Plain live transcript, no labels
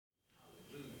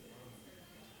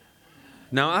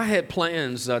Now, I had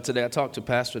plans today. I talked to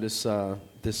Pastor this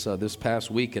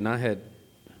past week, and I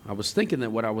was thinking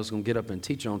that what I was going to get up and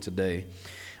teach on today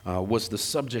was the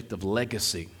subject of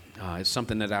legacy. It's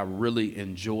something that I really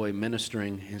enjoy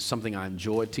ministering. It's something I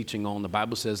enjoy teaching on. The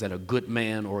Bible says that a good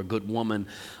man or a good woman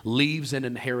leaves an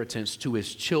inheritance to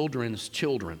his children's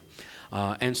children.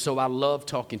 And so I love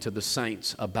talking to the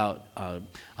saints about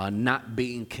not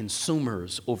being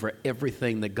consumers over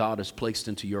everything that God has placed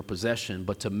into your possession,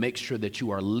 but to make sure that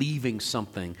you are leaving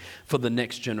something for the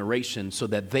next generation so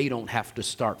that they don't have to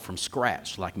start from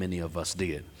scratch like many of us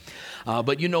did.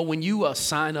 But you know, when you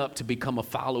sign up to become a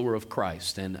follower of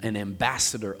Christ and an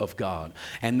ambassador of God,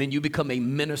 and then you become a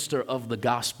minister of the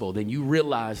gospel, then you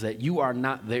realize that you are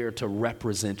not there to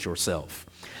represent yourself.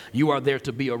 You are there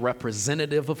to be a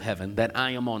representative of heaven, that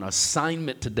I am on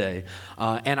assignment today,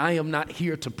 and I am not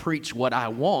here to preach what I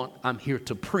want. I'm here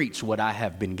to preach what I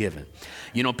have been given.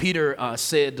 You know, Peter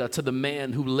said to the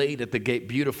man who laid at the gate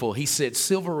beautiful, he said,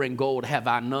 "Silver and gold have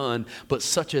I none, but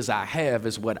such as I have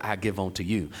is what I give unto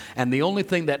you." And the only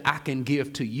thing that I can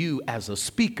give to you as a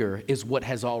speaker is what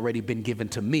has already been given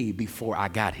to me before I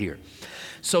got here.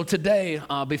 So today,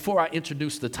 before I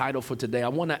introduce the title for today, I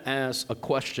want to ask a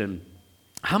question.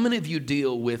 How many of you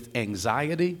deal with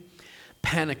anxiety,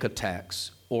 panic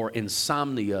attacks, or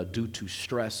insomnia due to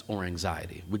stress or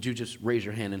anxiety? Would you just raise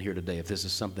your hand in here today if this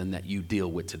is something that you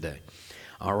deal with today?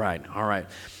 All right.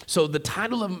 So the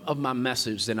title of my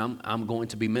message that I'm going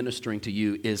to be ministering to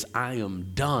you is I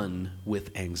am done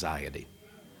with anxiety.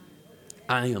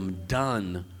 I am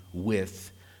done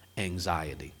with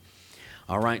anxiety.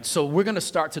 All right, so we're going to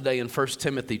start today in 1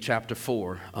 Timothy chapter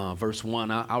 4, verse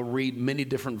 1. I'll read many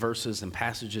different verses and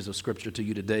passages of Scripture to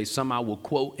you today. Some I will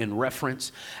quote and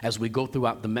reference as we go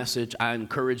throughout the message. I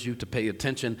encourage you to pay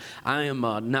attention. I am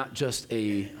not just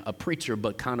a preacher,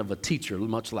 but kind of a teacher,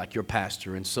 much like your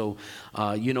pastor. And so,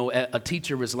 a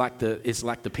teacher is like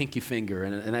the pinky finger,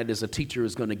 and that is a teacher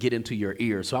is going to get into your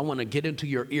ear. So I want to get into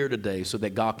your ear today so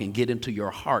that God can get into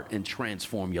your heart and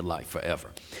transform your life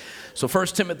forever. So 1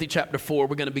 Timothy chapter 4,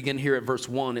 we're going to begin here at verse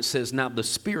 1. It says, "Now the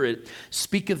Spirit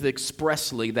speaketh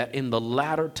expressly that in the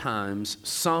latter times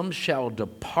some shall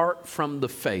depart from the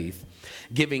faith,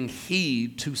 giving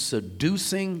heed to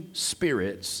seducing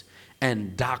spirits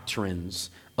and doctrines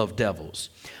of devils."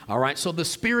 All right, so the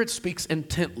Spirit speaks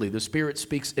intently. The Spirit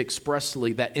speaks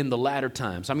expressly that in the latter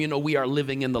times. We are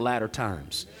living in the latter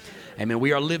times. Amen.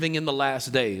 We are living in the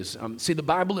last days. See, the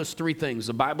Bible is three things.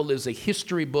 The Bible is a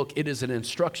history book. It is an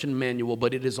instruction manual,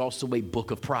 but it is also a book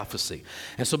of prophecy.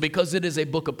 And so because it is a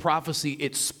book of prophecy,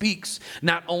 it speaks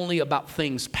not only about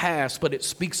things past, but it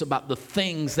speaks about the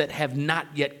things that have not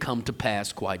yet come to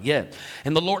pass quite yet.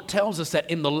 And the Lord tells us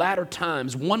that in the latter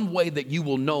times, one way that you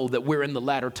will know that we're in the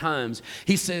latter times,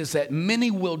 he says that many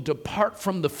will depart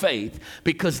from the faith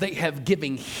because they have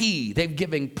given heed. They've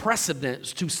given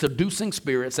precedence to seducing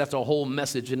spirits. That's a whole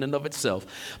message in and of itself.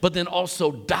 But then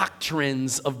also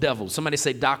doctrines of devils. Somebody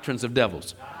say doctrines of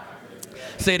devils.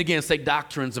 Say it again. Say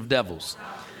doctrines of devils.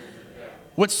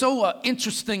 What's so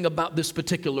interesting about this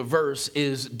particular verse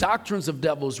is doctrines of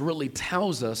devils really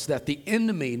tells us that the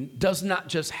enemy does not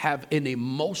just have an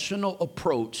emotional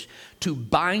approach to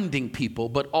binding people,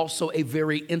 but also a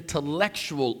very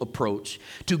intellectual approach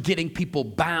to getting people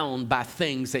bound by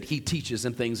things that he teaches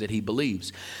and things that he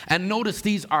believes. And notice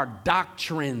these are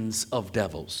doctrines of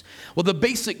devils. Well, the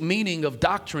basic meaning of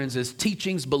doctrines is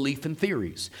teachings, belief, and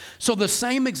theories. So the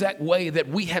same exact way that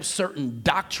we have certain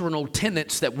doctrinal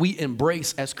tenets that we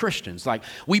embrace as Christians, like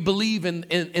we believe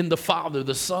in the Father,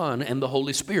 the Son, and the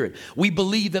Holy Spirit. We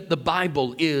believe that the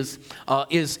Bible is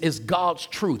God's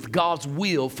truth, God's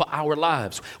will for our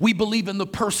lives. We believe in the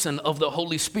person of the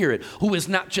Holy Spirit, who is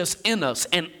not just in us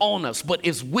and on us, but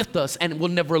is with us and will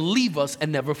never leave us and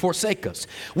never forsake us.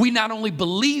 We not only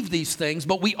believe these things,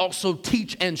 but we also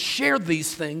teach and share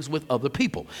these things with other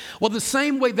people. Well, the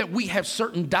same way that we have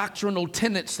certain doctrinal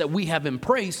tenets that we have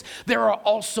embraced, there are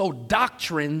also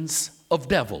doctrines of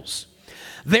devils.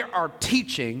 There are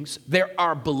teachings, there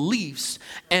are beliefs,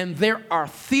 and there are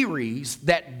theories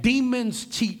that demons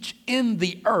teach in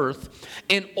the earth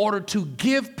in order to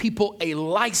give people a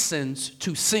license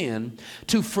to sin,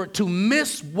 to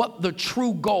miss what the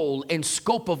true goal and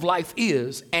scope of life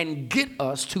is, and get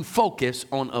us to focus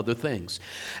on other things.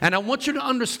 And I want you to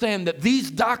understand that these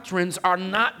doctrines are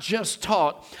not just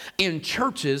taught in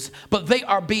churches, but they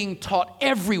are being taught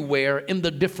everywhere in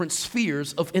the different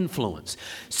spheres of influence.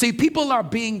 See, people are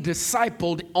being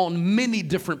discipled on many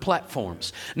different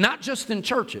platforms, not just in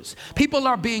churches. People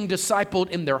are being discipled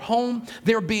in their home.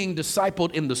 They're being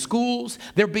discipled in the schools.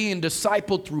 They're being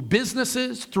discipled through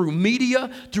businesses, through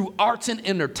media, through arts and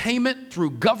entertainment,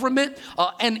 through government,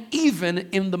 and even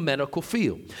in the medical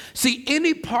field. See,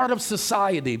 any part of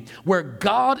society where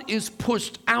God is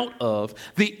pushed out of,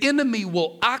 the enemy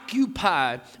will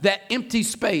occupy that empty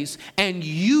space and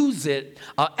use it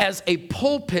as a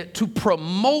pulpit to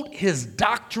promote his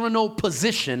doctrinal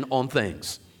position on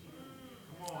things.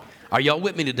 Are y'all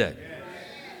with me today?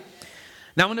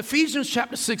 Now in Ephesians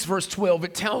chapter 6 verse 12,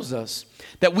 it tells us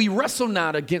that we wrestle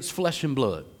not against flesh and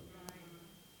blood,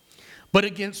 but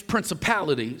against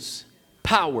principalities,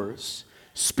 powers,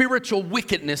 spiritual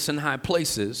wickedness in high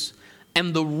places,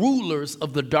 and the rulers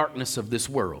of the darkness of this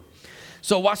world.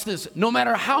 So watch this. No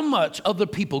matter how much other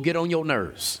people get on your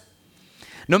nerves,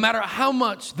 no matter how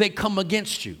much they come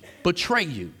against you, betray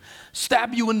you,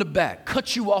 stab you in the back,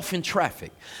 cut you off in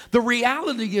traffic, the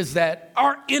reality is that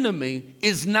our enemy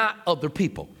is not other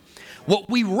people. What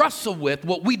we wrestle with,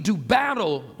 who we do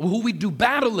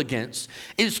battle against,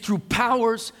 is through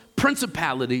powers,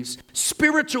 principalities,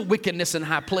 spiritual wickedness in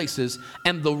high places,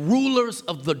 and the rulers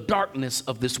of the darkness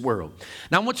of this world.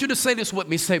 Now I want you to say this with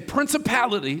me. Say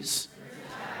principalities.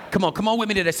 Come on with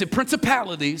me today. Say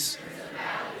principalities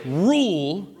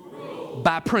rule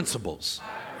by principles.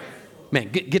 Man,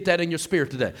 get that in your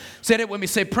spirit today. Say that with me.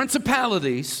 Say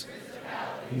principalities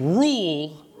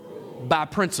rule by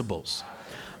principles.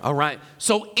 All right.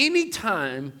 So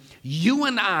anytime you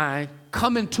and I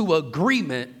come into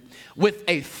agreement with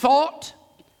a thought,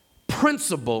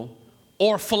 principle,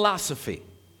 or philosophy,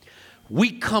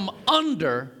 we come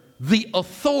under the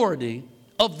authority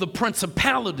of the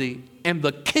principality and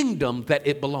the kingdom that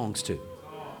it belongs to.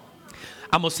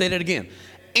 I'm going to say that again.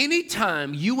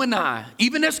 Anytime you and I,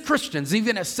 even as Christians,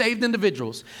 even as saved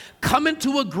individuals, come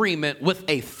into agreement with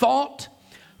a thought,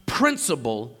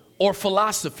 principle, or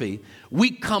philosophy,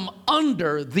 we come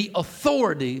under the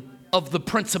authority of the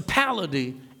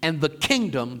principality and the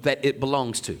kingdom that it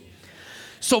belongs to.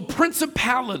 So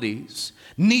principalities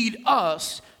need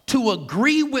us to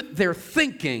agree with their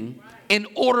thinking in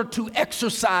order to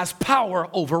exercise power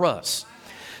over us.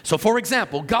 So for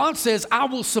example, God says, I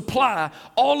will supply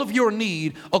all of your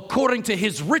need according to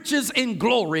his riches in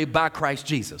glory by Christ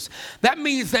Jesus. That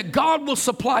means that God will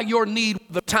supply your need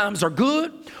whether times are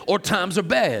good or times are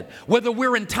bad, whether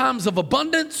we're in times of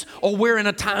abundance or we're in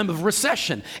a time of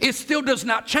recession. It still does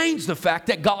not change the fact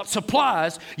that God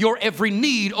supplies your every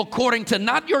need according to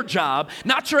not your job,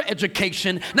 not your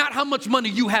education, not how much money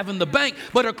you have in the bank,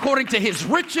 but according to his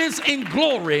riches in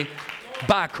glory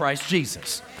by Christ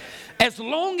Jesus. As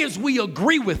long as we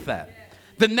agree with that,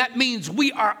 then that means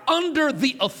we are under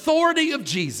the authority of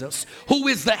Jesus, who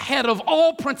is the head of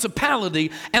all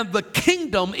principality, and the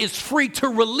kingdom is free to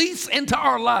release into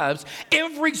our lives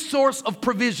every source of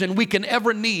provision we can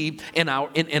ever need in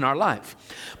our life.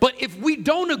 But if we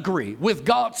don't agree with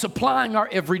God supplying our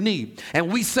every need,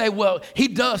 and we say, well, he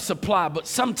does supply, but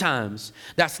sometimes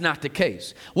that's not the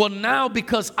case. Well, now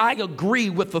because I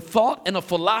agree with a thought and a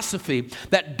philosophy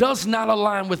that does not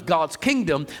align with God's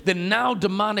kingdom, then now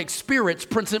demonic spirits,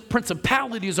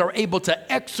 principalities are able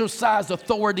to exercise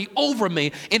authority over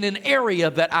me in an area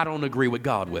that I don't agree with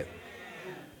God with.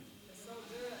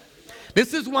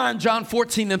 This is why in John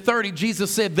 14:30,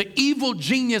 Jesus said, the evil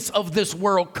genius of this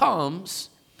world comes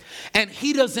and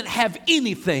he doesn't have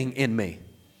anything in me.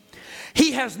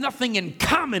 He has nothing in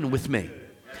common with me.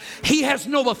 He has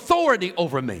no authority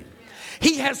over me.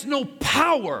 He has no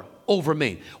power over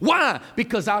me. Why?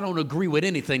 Because I don't agree with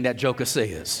anything that joker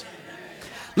says.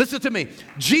 Listen to me.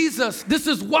 Jesus, this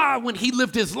is why when he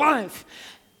lived his life,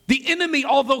 the enemy,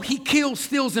 although he kills,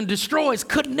 steals, and destroys,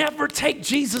 could never take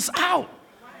Jesus out.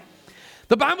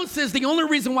 The Bible says the only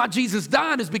reason why Jesus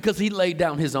died is because he laid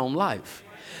down his own life.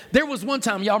 There was one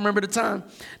time, y'all remember the time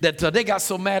that they got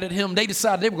so mad at him, they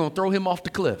decided they were going to throw him off the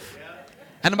cliff.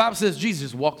 And the Bible says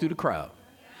Jesus walked through the crowd.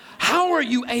 How are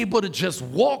you able to just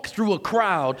walk through a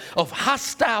crowd of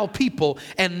hostile people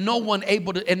and no one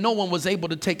was able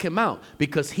to take him out?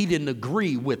 Because he didn't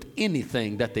agree with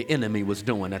anything that the enemy was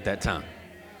doing at that time.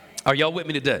 Are y'all with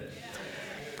me today?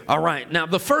 All right. Now,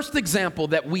 the first example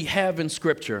that we have in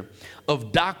Scripture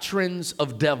of doctrines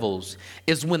of devils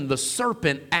is when the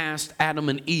serpent asked Adam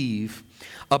and Eve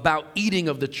about eating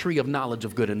of the tree of knowledge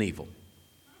of good and evil.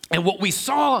 And what we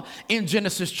saw in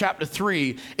Genesis chapter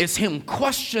 3 is him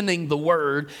questioning the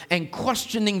word and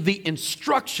questioning the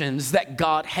instructions that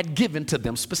God had given to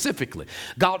them specifically.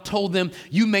 God told them,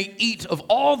 you may eat of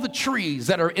all the trees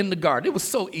that are in the garden. It was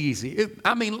so easy.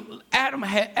 Adam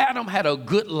had a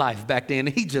good life back then.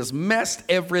 He just messed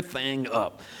everything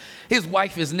up. His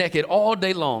wife is naked all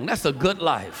day long. That's a good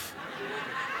life.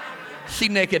 She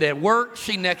naked at work.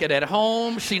 She naked at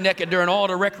home. She naked during all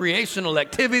the recreational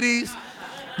activities.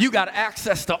 You got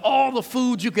access to all the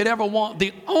food you could ever want.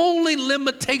 The only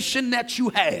limitation that you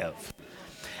have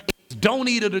is don't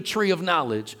eat of the tree of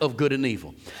knowledge of good and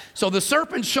evil. So the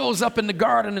serpent shows up in the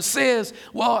garden and says,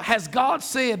 well, has God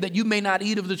said that you may not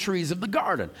eat of the trees of the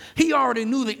garden? He already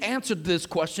knew the answer to this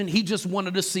question. He just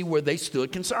wanted to see where they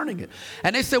stood concerning it.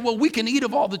 And they said, well, we can eat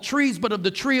of all the trees, but of the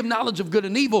tree of knowledge of good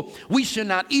and evil, we shall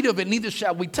not eat of it, neither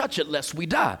shall we touch it, lest we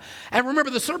die. And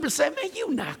remember, the serpent said, man,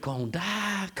 you're not going to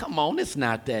die. Come on, it's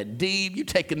not that deep. You're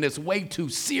taking this way too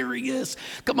serious.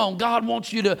 Come on, God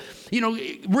wants you to,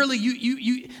 really,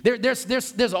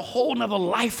 there's a whole nother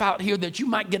life out here that you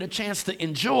might get a chance to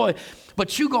enjoy,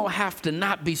 but you're going to have to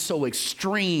not be so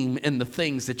extreme in the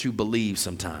things that you believe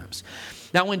sometimes.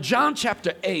 Now, in John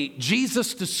chapter 8,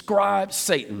 Jesus describes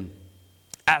Satan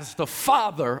as the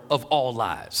father of all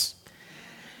lies.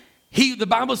 The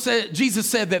Bible said, Jesus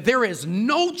said that there is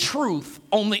no truth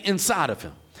on the inside of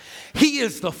him. He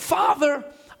is the father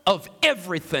of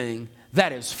everything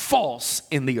that is false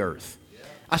in the earth.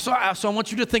 So I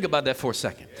want you to think about that for a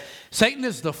second. Satan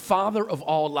is the father of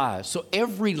all lies. So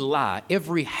every lie,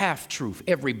 every half-truth,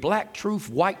 every black truth,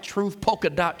 white truth, polka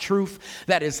dot truth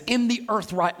that is in the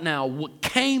earth right now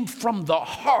came from the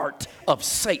heart of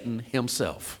Satan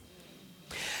himself.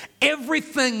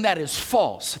 Everything that is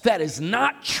false, that is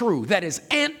not true, that is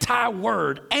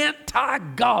anti-word,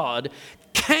 anti-God,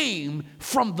 came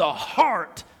from the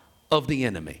heart of the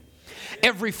enemy.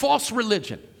 Every false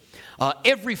religion,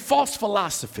 every false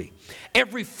philosophy,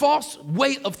 every false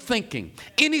way of thinking,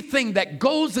 anything that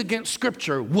goes against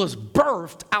Scripture was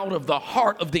birthed out of the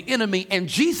heart of the enemy. And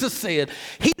Jesus said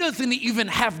he doesn't even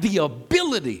have the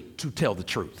ability to tell the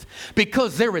truth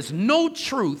because there is no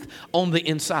truth on the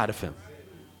inside of him.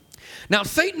 Now,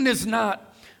 Satan is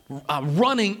not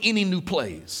running any new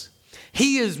plays.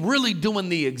 He is really doing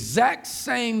the exact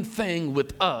same thing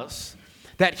with us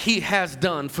that he has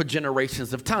done for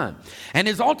generations of time. And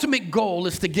his ultimate goal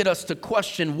is to get us to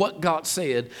question what God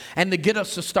said and to get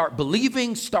us to start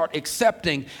believing, start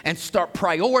accepting, and start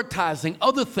prioritizing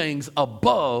other things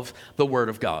above the Word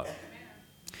of God.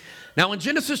 Now, in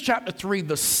Genesis chapter 3,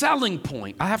 the selling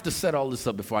point, I have to set all this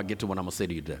up before I get to what I'm going to say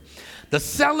to you today. The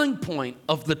selling point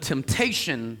of the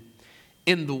temptation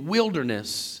in the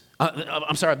wilderness,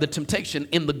 the temptation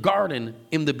in the garden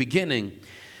in the beginning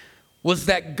was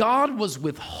that God was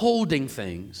withholding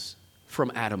things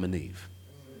from Adam and Eve.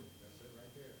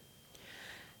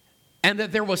 And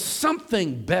that there was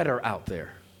something better out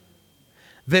there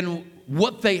than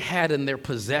what they had in their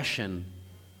possession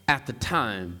at the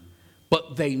time,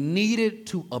 but they needed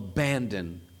to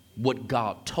abandon what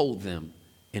God told them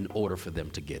in order for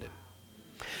them to get it.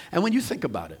 And when you think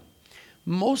about it,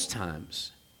 most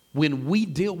times when we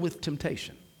deal with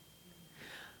temptation,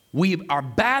 we are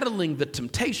battling the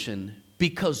temptation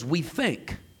because we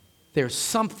think there's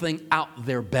something out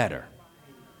there better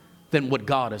than what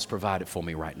God has provided for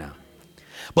me right now.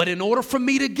 But in order for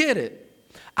me to get it,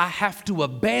 I have to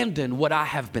abandon what I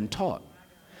have been taught,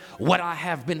 what I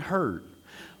have heard,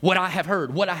 what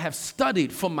I have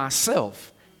studied for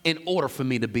myself in order for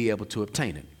me to be able to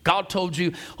obtain it. God told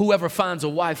you, whoever finds a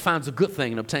wife finds a good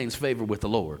thing and obtains favor with the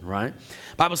Lord, right?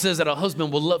 Bible says that a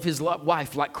husband will love his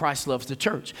wife like Christ loves the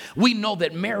church. We know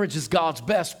that marriage is God's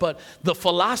best, but the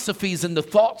philosophies and the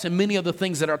thoughts and many of the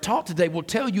things that are taught today will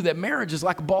tell you that marriage is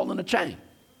like a ball and a chain.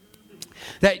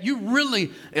 That you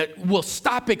really will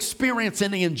stop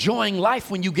experiencing and enjoying life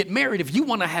when you get married. If you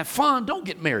want to have fun, don't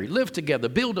get married. Live together,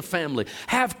 build a family,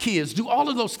 have kids, do all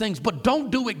of those things, but don't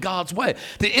do it God's way.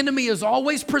 The enemy is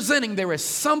always presenting there is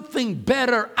something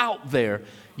better out there.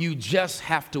 You just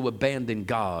have to abandon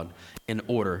God in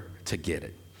order to get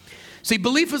it. See,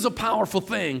 belief is a powerful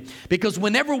thing because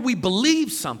whenever we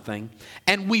believe something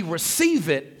and we receive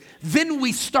it, then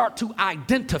we start to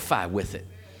identify with it.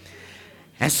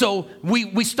 And so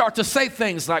we start to say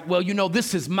things like, well,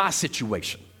 this is my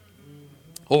situation,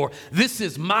 or this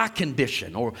is my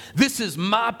condition, or this is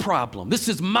my problem, this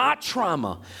is my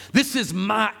trauma, this is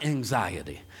my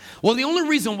anxiety. Well, the only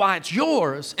reason why it's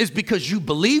yours is because you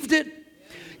believed it,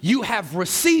 you have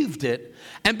received it,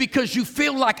 and because you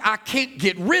feel like I can't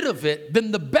get rid of it, then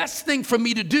the best thing for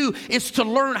me to do is to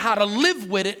learn how to live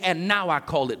with it, and now I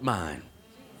call it mine.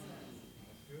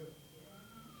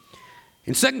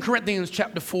 In 2 Corinthians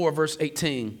chapter 4, verse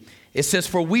 18, it says,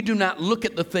 for we do not look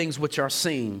at the things which are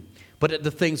seen, but at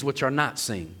the things which are not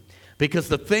seen. Because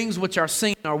the things which are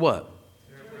seen are what?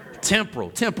 Temporal,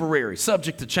 temporary,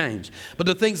 subject to change. But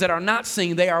the things that are not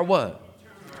seen, they are what?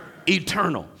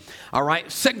 Eternal. All right.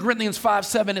 2 Corinthians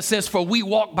 5:7, it says, for we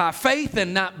walk by faith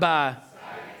and not by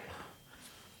sight.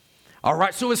 All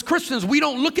right. So as Christians, we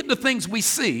don't look at the things we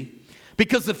see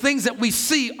because the things that we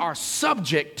see are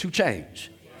subject to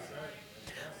change.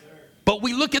 But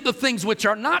we look at the things which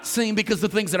are not seen because the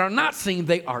things that are not seen,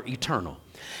 they are eternal.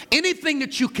 Anything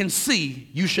that you can see,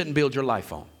 you shouldn't build your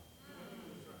life on.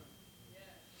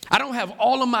 I don't have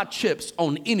all of my chips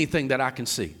on anything that I can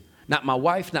see. Not my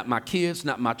wife, not my kids,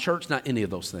 not my church, not any of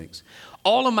those things.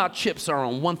 All of my chips are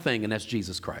on one thing, and that's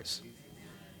Jesus Christ.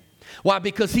 Why?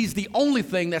 Because he's the only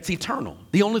thing that's eternal.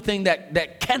 The only thing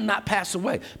that cannot pass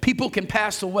away. People can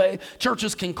pass away.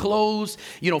 Churches can close.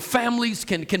 Families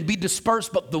can be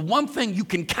dispersed. But the one thing you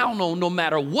can count on no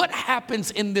matter what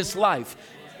happens in this life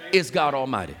is God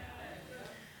Almighty.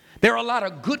 There are a lot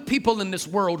of good people in this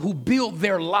world who build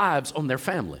their lives on their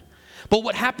family. But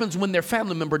what happens when their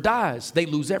family member dies? They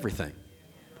lose everything.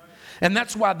 And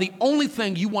that's why the only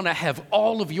thing you want to have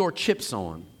all of your chips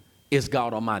on is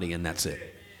God Almighty, and that's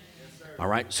it. All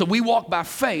right? So we walk by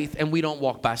faith and we don't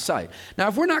walk by sight. Now,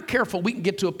 if we're not careful, we can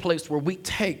get to a place where we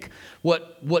take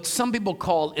what some people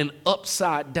call an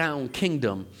upside down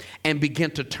kingdom and begin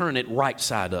to turn it right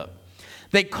side up.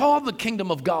 They call the kingdom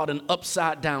of God an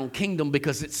upside down kingdom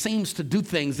because it seems to do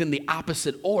things in the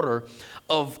opposite order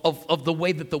of the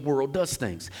way that the world does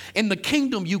things. In the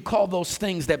kingdom, you call those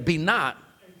things that be not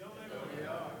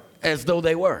as though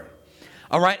they were.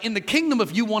 All right. In the kingdom,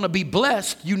 if you want to be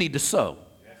blessed, you need to sow.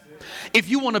 If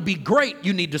you want to be great,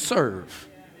 you need to serve.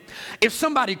 If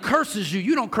somebody curses you,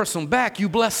 you don't curse them back, you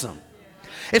bless them.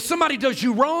 If somebody does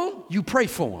you wrong, you pray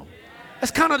for them.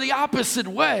 That's kind of the opposite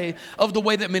way of the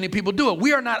way that many people do it.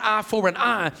 We are not eye for an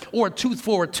eye or a tooth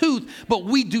for a tooth, but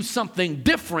we do something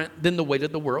different than the way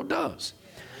that the world does.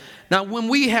 Now, when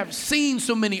we have seen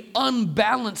so many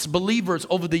unbalanced believers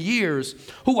over the years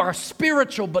who are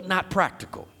spiritual but not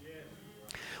practical,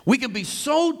 we can be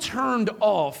so turned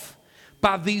off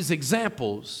by these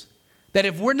examples that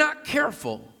if we're not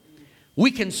careful, we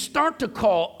can start to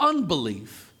call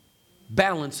unbelief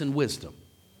balance and wisdom.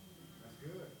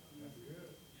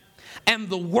 And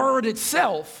the word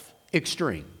itself,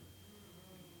 extreme.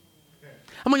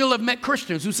 How many of you have met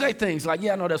Christians who say things like,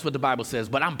 yeah, I know that's what the Bible says,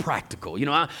 but I'm practical.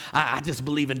 I just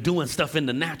believe in doing stuff in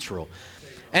the natural.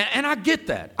 And I get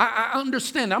that. I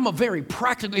understand. I'm a very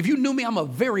practical. If you knew me, I'm a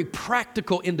very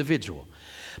practical individual.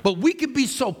 But we can be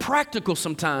so practical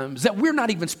sometimes that we're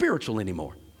not even spiritual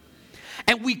anymore.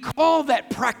 And we call that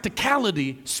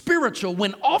practicality spiritual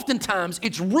when oftentimes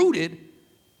it's rooted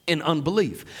in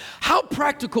unbelief. How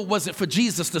practical was it for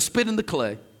Jesus to spit in the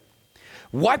clay,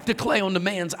 wipe the clay on the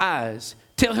man's eyes,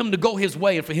 tell him to go his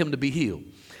way and for him to be healed?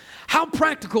 How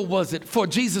practical was it for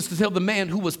Jesus to tell the man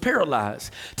who was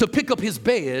paralyzed to pick up his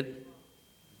bed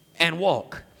and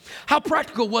walk? How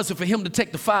practical was it for him to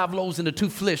take the 5 loaves and the 2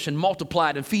 fish and multiply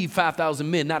it and feed 5,000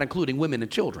 men, not including women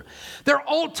and children? There are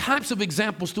all types of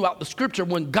examples throughout the scripture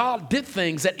when God did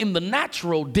things that in the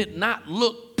natural did not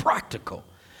look practical.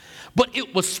 But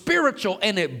it was spiritual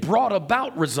and it brought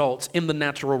about results in the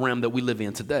natural realm that we live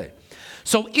in today.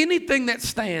 So anything that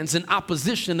stands in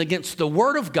opposition against the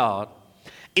word of God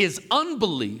is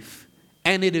unbelief,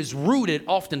 and it is rooted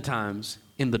oftentimes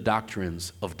in the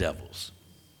doctrines of devils.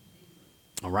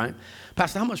 All right?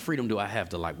 Pastor, how much freedom do I have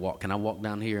to walk? Can I walk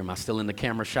down here? Am I still in the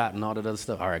camera shot and all that other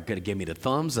stuff? All right, good. Give me the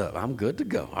thumbs up. I'm good to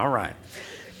go. All right.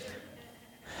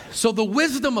 So the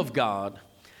wisdom of God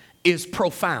is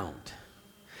profound.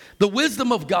 The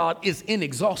wisdom of God is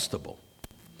inexhaustible.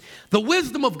 The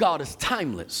wisdom of God is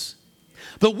timeless.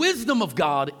 The wisdom of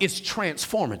God is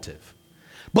transformative.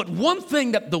 But one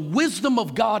thing that the wisdom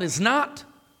of God is not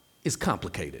is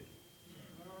complicated.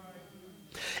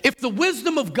 If the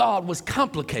wisdom of God was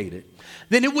complicated,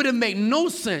 then it would have made no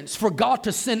sense for God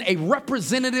to send a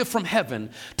representative from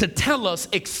heaven to tell us,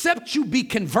 except you be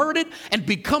converted and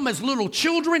become as little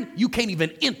children, you can't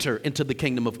even enter into the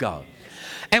kingdom of God.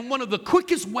 And one of the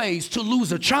quickest ways to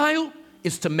lose a child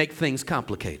is to make things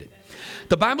complicated.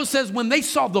 The Bible says when they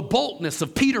saw the boldness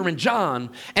of Peter and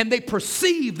John and they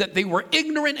perceived that they were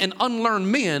ignorant and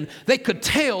unlearned men, they could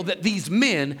tell that these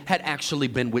men had actually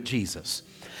been with Jesus.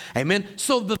 Amen.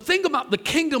 So the thing about the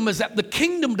kingdom is that the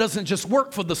kingdom doesn't just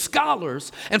work for the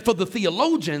scholars and for the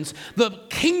theologians. The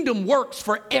kingdom works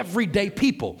for everyday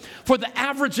people, for the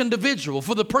average individual,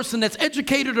 for the person that's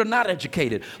educated or not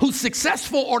educated, who's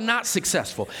successful or not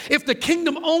successful. If the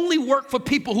kingdom only worked for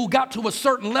people who got to a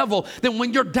certain level, then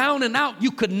when you're down and out,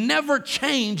 you could never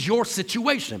change your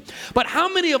situation. But how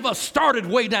many of us started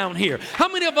way down here? How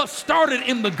many of us started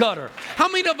in the gutter? How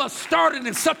many of us started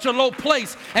in such a low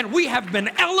place and we have been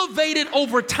elevated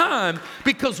over time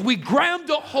because we grabbed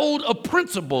a hold of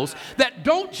principles that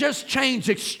don't just change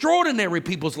extraordinary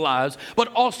people's lives, but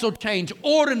also change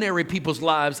ordinary people's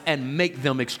lives and make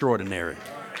them extraordinary.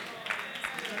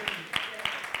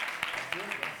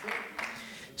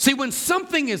 See, when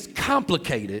something is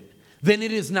complicated, then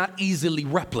it is not easily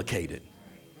replicated.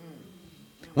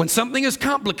 When something is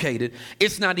complicated,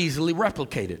 it's not easily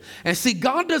replicated. And see,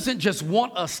 God doesn't just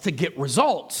want us to get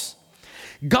results.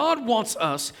 God wants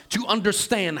us to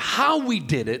understand how we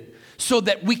did it so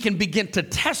that we can begin to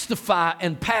testify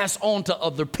and pass on to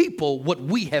other people what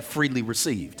we have freely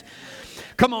received.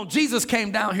 Come on, Jesus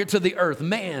came down here to the earth,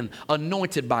 man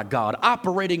anointed by God,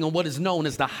 operating on what is known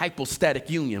as the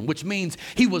hypostatic union, which means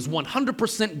he was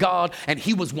 100% God and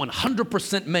he was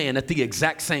 100% man at the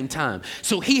exact same time.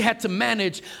 So he had to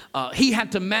manage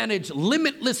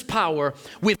limitless power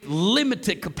with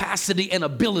limited capacity and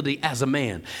ability as a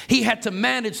man. He had to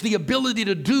manage the ability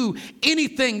to do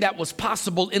anything that was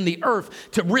possible in the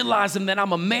earth, to realizing that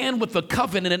I'm a man with a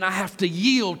covenant and I have to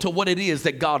yield to what it is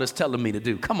that God is telling me to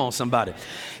do. Come on, somebody.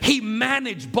 He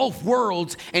managed both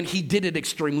worlds and he did it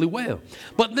extremely well.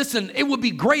 But listen, it would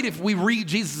be great if we read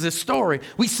Jesus' story.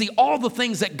 We see all the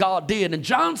things that God did. And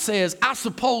John says, I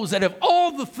suppose that if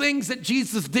all the things that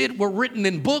Jesus did were written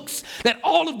in books, that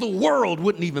all of the world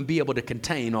wouldn't even be able to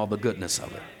contain all the goodness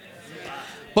of it.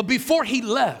 But before he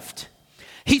left,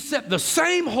 he said the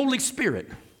same Holy Spirit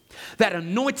that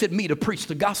anointed me to preach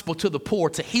the gospel to the poor,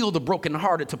 to heal the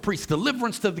brokenhearted, to preach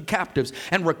deliverance to the captives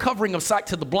and recovering of sight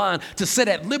to the blind, to set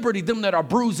at liberty them that are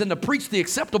bruised, and to preach the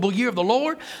acceptable year of the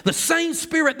Lord. The same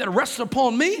Spirit that rests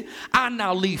upon me, I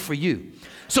now leave for you.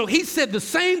 So he said the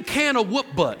same can of whoop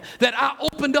butt that I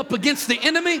opened up against the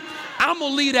enemy, I'm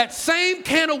going to leave that same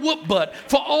can of whoop butt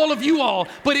for all of you all.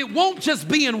 But it won't just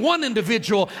be in one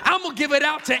individual. I'm going to give it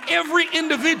out to every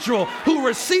individual who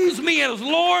receives me as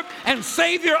Lord and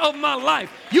Savior of my life.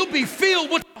 You'll be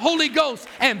filled with the Holy Ghost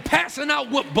and passing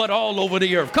out whoop butt all over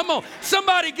the earth. Come on,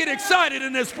 somebody get excited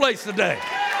in this place today.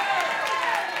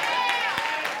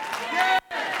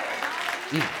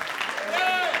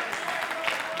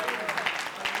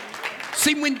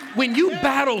 See, when you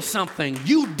battle something,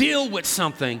 you deal with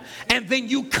something, and then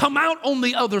you come out on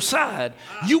the other side,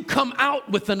 you come out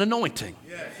with an anointing.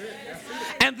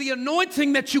 And the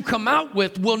anointing that you come out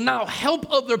with will now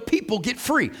help other people get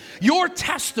free. Your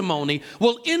testimony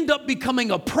will end up becoming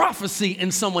a prophecy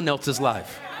in someone else's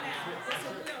life.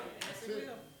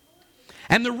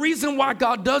 And the reason why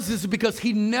God does this is because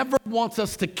he never wants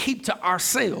us to keep to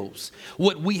ourselves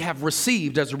what we have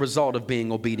received as a result of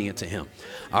being obedient to him.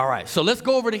 All right, so let's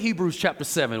go over to Hebrews chapter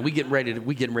 7. We getting ready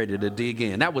to dig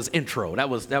in. That was intro. That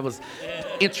was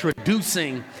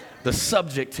introducing the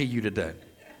subject to you today.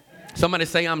 Somebody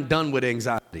say, I'm done with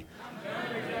anxiety.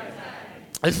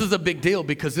 This is a big deal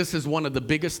because this is one of the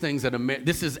biggest things that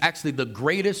this is actually the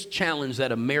greatest challenge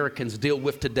that Americans deal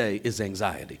with today is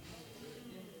anxiety.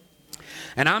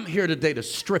 And I'm here today to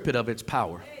strip it of its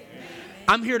power.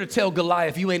 I'm here to tell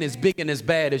Goliath, you ain't as big and as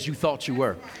bad as you thought you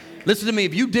were. Listen to me,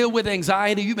 if you deal with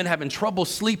anxiety, you've been having trouble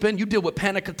sleeping, you deal with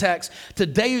panic attacks,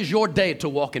 today is your day to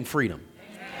walk in freedom.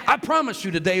 I promise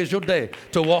you today is your day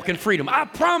to walk in freedom. I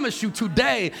promise you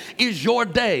today is your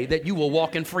day that you will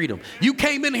walk in freedom. You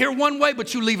came in here one way,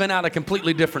 but you're leaving out a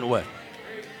completely different way.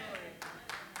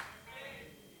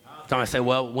 Somebody say,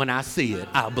 well, when I see it,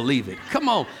 I'll believe it. Come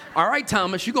on. All right,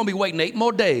 Thomas, you're going to be waiting 8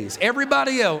 more days.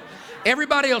 Everybody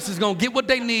else is going to get what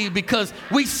they need because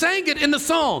we sang it in the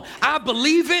song. I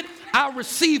believe it. I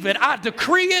receive it. I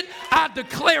decree it. I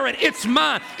declare it. It's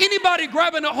mine. Anybody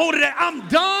grabbing a hold of that? I'm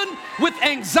done with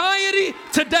anxiety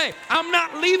today. I'm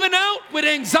not leaving out with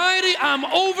anxiety. I'm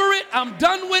over it. I'm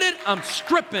done with it. I'm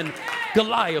stripping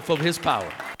Goliath of his power.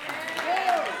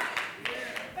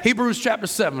 Hebrews chapter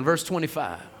 7, verse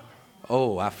 25.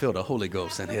 Oh, I feel the Holy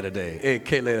Ghost in here today.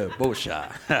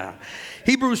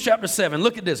 Hebrews chapter 7.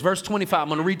 Look at this, verse 25. I'm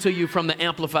going to read to you from the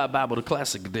Amplified Bible, the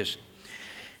Classic Edition.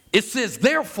 It says,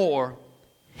 therefore,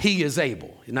 he is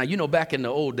able. Now, you know, back in the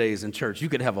old days in church, you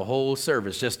could have a whole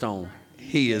service just on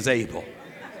he is able.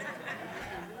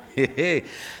 He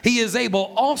is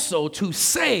able also to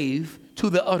save to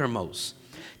the uttermost,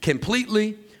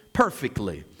 completely,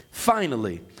 perfectly,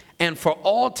 finally, and for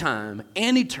all time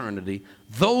and eternity,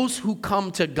 those who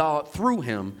come to God through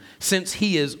him, since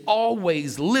he is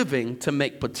always living to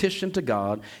make petition to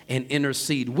God and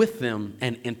intercede with them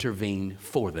and intervene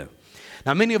for them.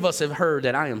 Now, many of us have heard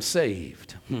that I am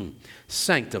saved,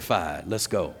 sanctified, let's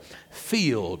go,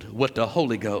 filled with the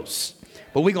Holy Ghost.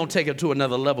 But we're going to take it to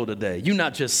another level today. You're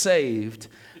not just saved,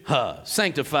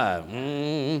 sanctified,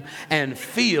 and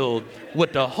filled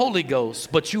with the Holy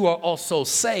Ghost, but you are also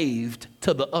saved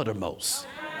to the uttermost.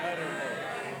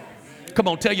 Come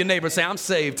on, tell your neighbor, say, I'm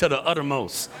saved to the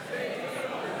uttermost.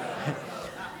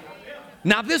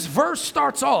 Now, this verse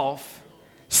starts off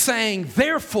saying,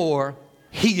 therefore,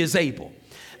 he is able.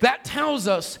 That tells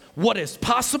us what is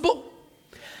possible,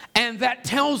 and that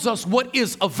tells us what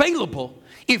is available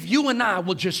if you and I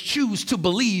will just choose to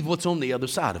believe what's on the other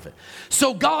side of it.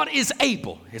 So God is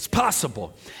able. It's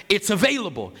possible. It's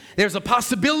available. There's a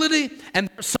possibility and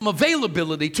there's some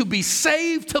availability to be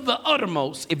saved to the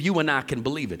uttermost if you and I can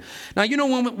believe it. Now, you know,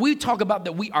 when we talk about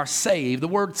that we are saved, the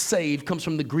word saved comes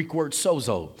from the Greek word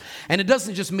sozo. And it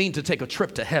doesn't just mean to take a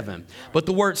trip to heaven, but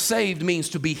the word saved means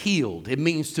to be healed. It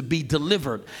means to be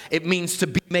delivered. It means to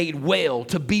be made well,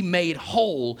 to be made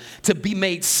whole, to be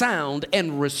made sound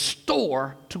and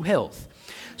restore to health.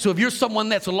 So if you're someone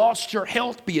that's lost your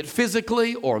health, be it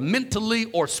physically or mentally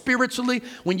or spiritually,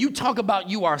 when you talk about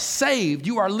you are saved,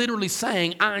 you are literally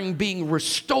saying, I'm being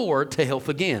restored to health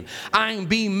again. I am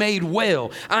being made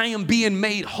well. I am being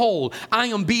made whole. I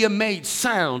am being made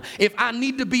sound. If I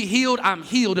need to be healed, I'm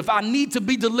healed. If I need to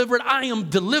be delivered, I am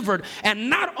delivered. And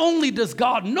not only does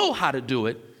God know how to do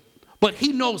it, but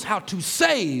he knows how to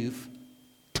save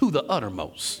to the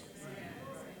uttermost.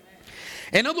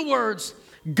 In other words,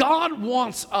 God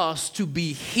wants us to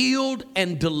be healed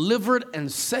and delivered and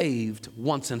saved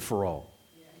once and for all.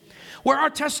 Where our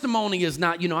testimony is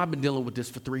not, I've been dealing with this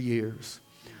for 3 years.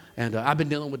 And I've been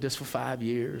dealing with this for 5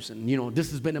 years. And, this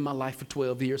has been in my life for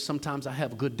 12 years. Sometimes I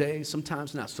have good days,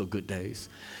 sometimes not so good days.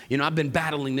 I've been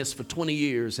battling this for 20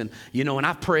 years. And, and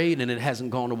I've prayed and it hasn't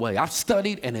gone away. I've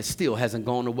studied and it still hasn't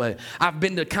gone away. I've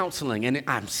been to counseling and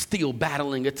I'm still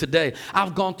battling it today.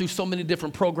 I've gone through so many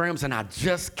different programs and I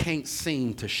just can't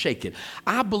seem to shake it.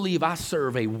 I believe I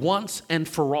serve a once and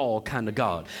for all kind of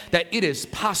God. That it is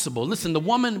possible. Listen, the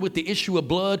woman with the issue of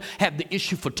blood had the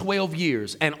issue for 12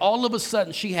 years. And all of a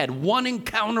sudden she had one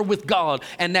encounter with God,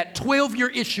 and that 12-year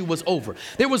issue was over.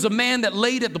 There was a man that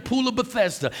laid at the pool of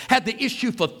Bethesda, had the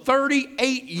issue for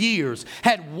 38 years,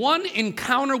 had one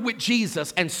encounter with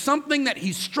Jesus, and something that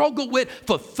he struggled with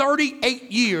for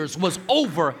 38 years was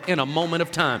over in a moment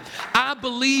of time. I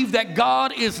believe that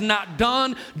God is not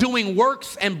done doing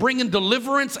works and bringing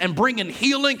deliverance and bringing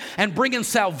healing and bringing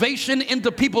salvation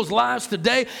into people's lives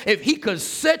today. If he could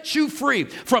set you free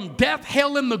from death,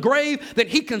 hell, and the grave, then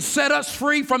he can set us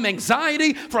free from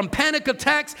anxiety, from panic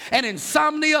attacks and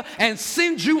insomnia, and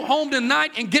send you home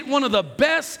tonight and get one of the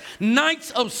best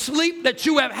nights of sleep that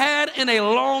you have had in a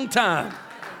long time.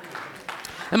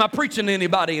 Am I preaching to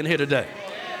anybody in here today?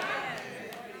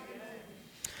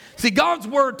 See, God's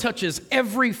word touches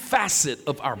every facet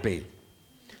of our being,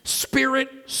 spirit,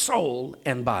 soul,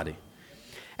 and body.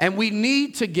 And we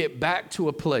need to get back to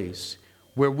a place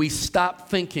where we stop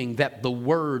thinking that the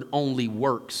word only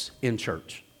works in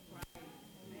church.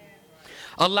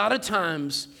 A lot of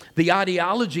times, the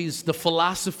ideologies, the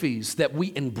philosophies that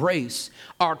we embrace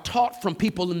are taught from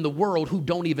people in the world who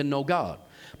don't even know God.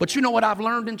 But you know what I've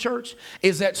learned in church?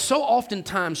 Is that so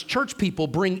oftentimes church people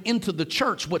bring into the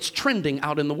church what's trending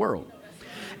out in the world.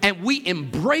 And we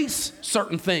embrace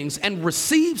certain things and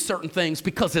receive certain things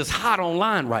because it's hot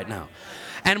online right now.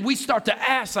 And we start to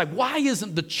ask, like, why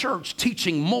isn't the church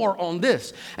teaching more on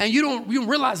this? And you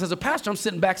realize as a pastor, I'm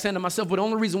sitting back saying to myself, well, the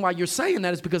only reason why you're saying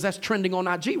that is because that's trending on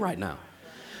IG right now.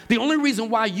 The only reason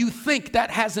why you think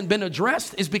that hasn't been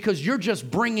addressed is because you're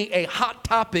just bringing a hot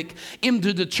topic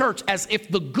into the church as if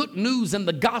the good news and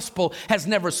the gospel has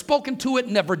never spoken to it,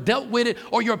 never dealt with it,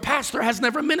 or your pastor has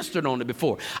never ministered on it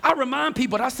before. I remind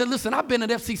people, I said, listen, I've been at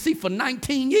FCC for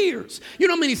 19 years. You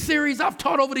know how many series I've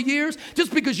taught over the years?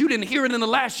 Just because you didn't hear it in the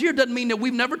last year doesn't mean that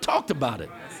we've never talked about it.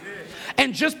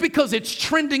 And just because it's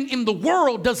trending in the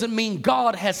world doesn't mean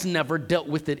God has never dealt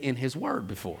with it in his word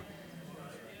before.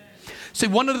 See,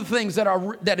 one of the things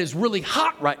that is really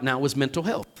hot right now is mental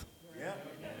health.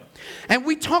 And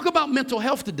we talk about mental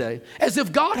health today as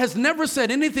if God has never said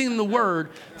anything in the word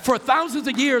for thousands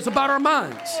of years about our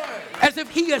minds. As if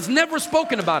he has never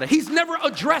spoken about it. He's never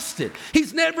addressed it.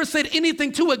 He's never said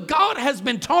anything to it. God has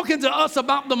been talking to us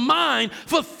about the mind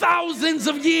for thousands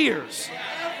of years.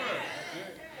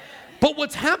 But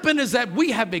what's happened is that we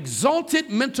have exalted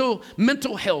mental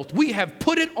health. We have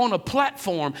put it on a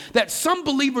platform that some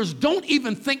believers don't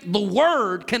even think the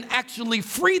word can actually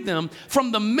free them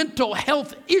from the mental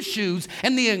health issues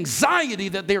and the anxiety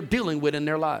that they're dealing with in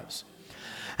their lives.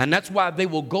 And that's why they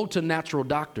will go to natural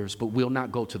doctors, but will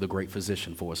not go to the great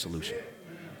physician for a solution.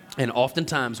 And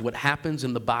oftentimes what happens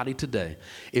in the body today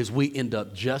is we end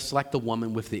up just like the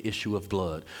woman with the issue of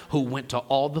blood, who went to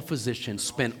all the physicians,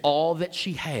 spent all that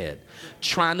she had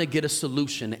trying to get a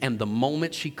solution. And the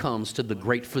moment she comes to the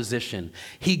great physician,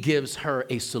 he gives her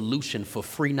a solution for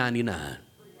free 99.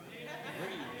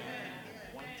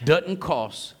 Doesn't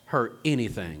cost her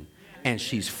anything, and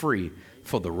she's free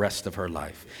for the rest of her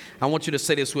life. I want you to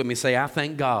say this with me. Say, I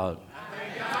thank God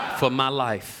for my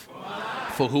life,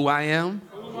 for who I am,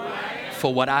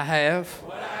 for what I have,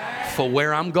 for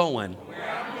where I'm going,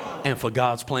 and for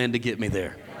God's plan to get me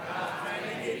there.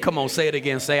 Come on, say it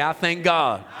again. Say, I thank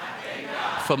God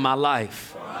for my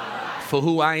life, for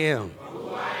who I am,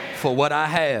 for what I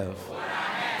have,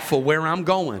 for where I'm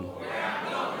going,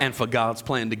 and for God's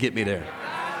plan to get me there.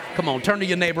 Come on, turn to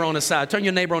your neighbor on the side. Turn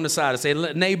your neighbor on the side and say,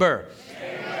 neighbor,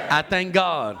 I thank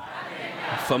God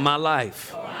for my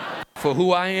life, for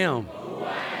who I am,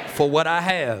 for what I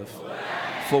have,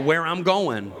 for where I'm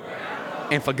going,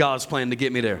 and for God's plan to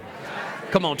get me there.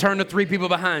 Come on, turn to three people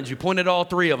behind you. Point at all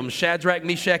three of them, Shadrach,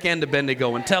 Meshach, and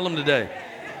Abednego, and tell them today.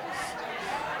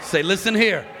 Say, listen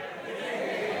here.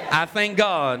 I thank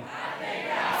God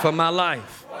for my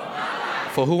life,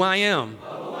 for who I am,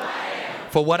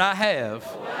 for what I have,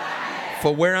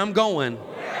 for where I'm going,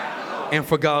 and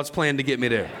for God's plan to get me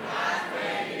there.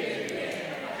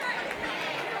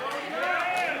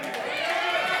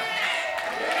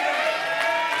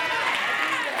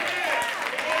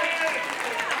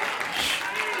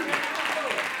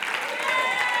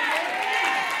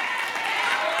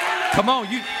 Come on,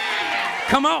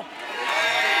 come on.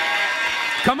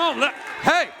 Come on, look.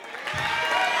 Hey.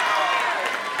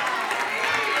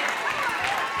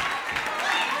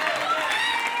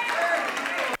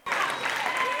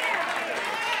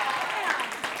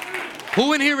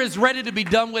 Who in here is ready to be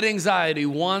done with anxiety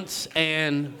once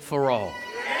and for all?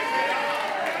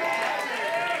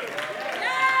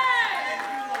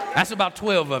 That's about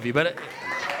 12 of you, but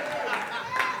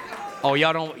oh,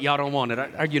 y'all don't want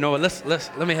it. You know what?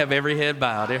 Let me have every head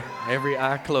bowed, every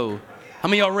eye closed. How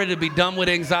many of y'all ready to be done with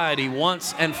anxiety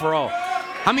once and for all?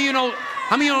 How many of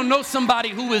you know somebody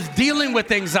who is dealing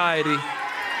with anxiety,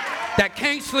 that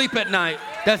can't sleep at night,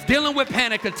 that's dealing with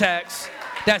panic attacks,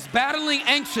 that's battling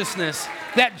anxiousness,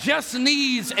 that just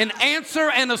needs an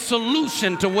answer and a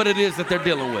solution to what it is that they're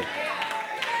dealing with?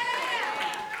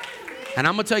 And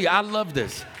I'm going to tell you, I love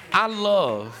this. I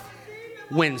love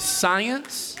when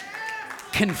science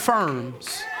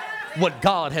confirms what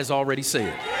God has already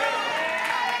said.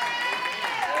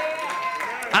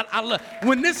 I love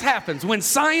when this happens, when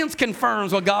science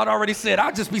confirms what God already said.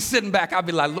 I'll just be sitting back. I'll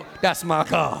be like, look, that's my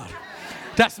God.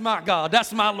 That's my God.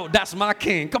 That's my Lord. That's my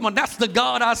King. Come on, that's the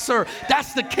God I serve.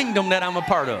 That's the kingdom that I'm a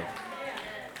part of.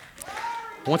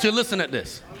 I want you to listen at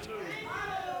this.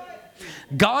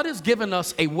 God has given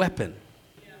us a weapon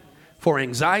for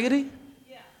anxiety,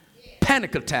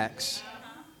 panic attacks,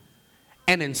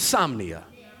 and insomnia.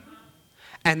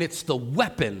 And it's the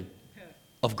weapon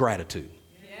of gratitude.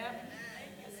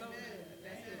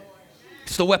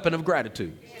 It's the weapon of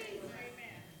gratitude.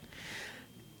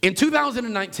 In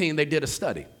 2019, they did a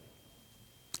study.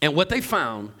 And what they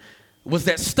found was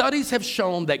that studies have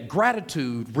shown that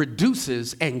gratitude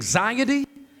reduces anxiety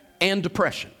and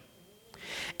depression,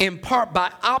 in part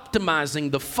by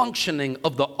optimizing the functioning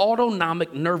of the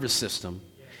autonomic nervous system,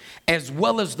 as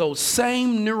well as those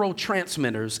same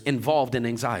neurotransmitters involved in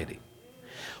anxiety.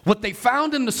 What they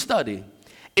found in the study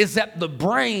is that the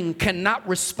brain cannot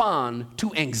respond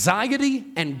to anxiety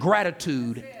and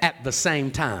gratitude at the same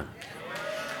time,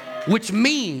 which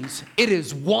means it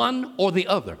is one or the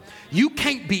other. You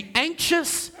can't be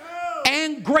anxious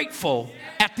and grateful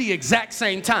at the exact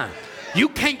same time. You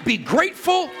can't be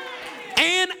grateful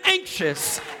and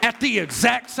anxious at the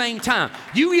exact same time.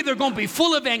 You either going to be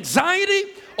full of anxiety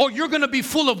or you're going to be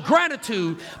full of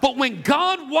gratitude. But when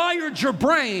God wired your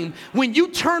brain, when you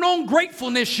turn on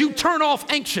gratefulness, you turn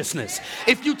off anxiousness.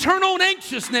 If you turn on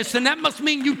anxiousness, then that must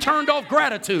mean you turned off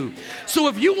gratitude. So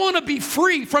if you want to be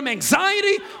free from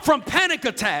anxiety, from panic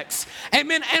attacks,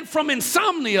 amen, and from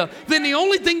insomnia, then the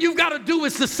only thing you've got to do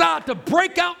is decide to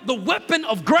break out the weapon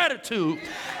of gratitude,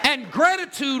 and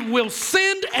gratitude will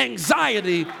send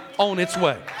anxiety on its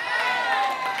way.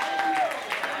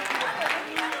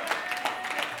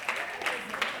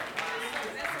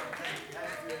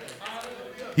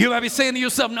 You might be saying to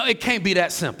yourself, no, it can't be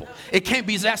that simple. It can't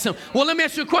be that simple. Well, let me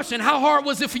ask you a question. How hard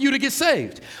was it for you to get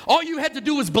saved? All you had to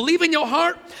do was believe in your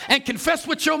heart and confess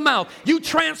with your mouth. You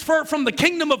transferred from the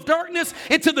kingdom of darkness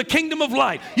into the kingdom of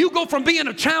light. You go from being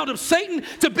a child of Satan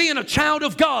to being a child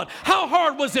of God. How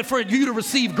hard was it for you to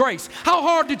receive grace? How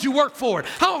hard did you work for it?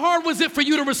 How hard was it for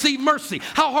you to receive mercy?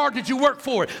 How hard did you work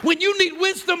for it? When you need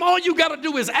wisdom, all you got to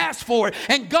do is ask for it,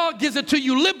 and God gives it to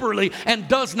you liberally and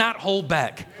does not hold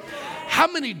back. How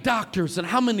many doctors and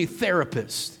how many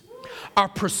therapists are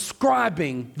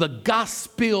prescribing the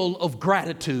gospel of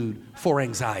gratitude for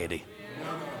anxiety?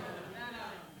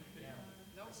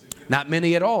 Not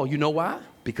many at all. You know why?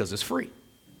 Because it's free.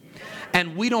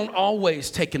 And we don't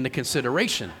always take into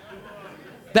consideration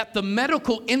that the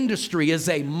medical industry is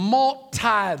a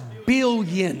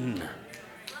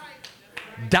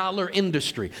multi-billion-dollar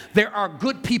industry. There are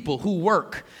good people who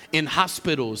work in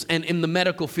hospitals and in the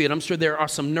medical field. I'm sure there are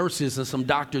some nurses and some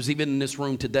doctors even in this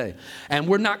room today. And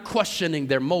we're not questioning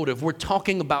their motive. We're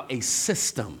talking about a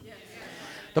system.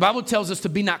 The Bible tells us to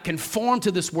be not conformed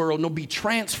to this world, nor be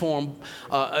transformed,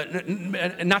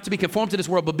 not to be conformed to this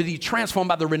world, but be transformed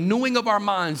by the renewing of our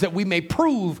minds, that we may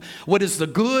prove what is the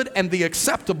good and the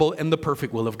acceptable and the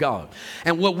perfect will of God.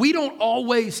 And what we don't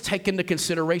always take into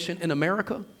consideration in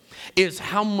America is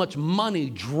how much money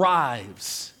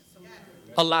drives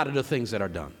a lot of the things that are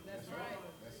done.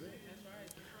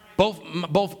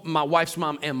 Both my wife's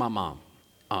mom and my mom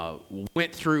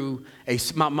went through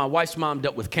my wife's mom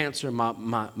dealt with cancer.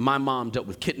 My mom dealt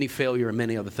with kidney failure and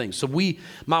many other things. So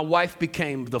my wife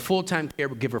became the full-time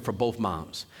caregiver for both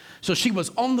moms. So she was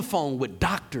on the phone with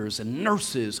doctors and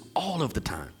nurses all of the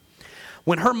time.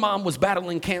 When her mom was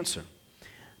battling cancer,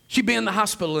 she'd be in the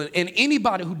hospital, and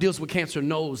anybody who deals with cancer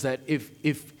knows that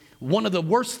if one of the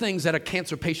worst things that a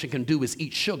cancer patient can do is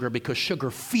eat sugar, because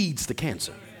sugar feeds the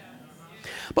cancer.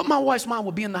 But my wife's mom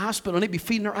would be in the hospital and they'd be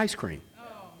feeding her ice cream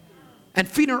and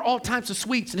feeding her all types of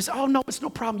sweets. And they say, oh, no, it's no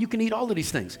problem. You can eat all of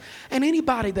these things. And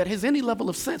anybody that has any level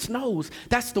of sense knows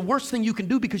that's the worst thing you can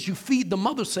do, because you feed the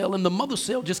mother cell, and the mother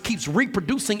cell just keeps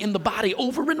reproducing in the body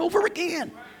over and over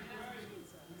again.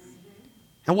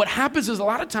 And what happens is a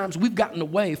lot of times we've gotten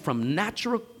away from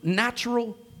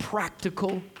natural,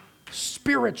 practical,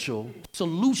 spiritual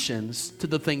solutions to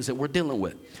the things that we're dealing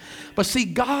with. But see,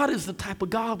 God is the type of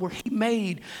God where he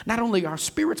made not only our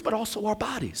spirits, but also our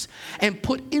bodies, and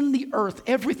put in the earth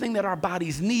everything that our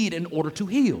bodies need in order to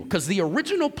heal. Because the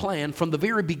original plan from the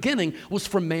very beginning was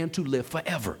for man to live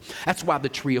forever. That's why the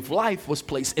tree of life was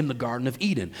placed in the Garden of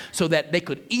Eden, so that they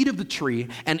could eat of the tree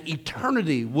and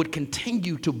eternity would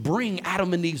continue to bring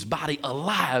Adam and Eve's body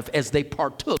alive as they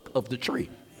partook of the tree.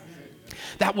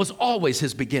 That was always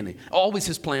his beginning. Always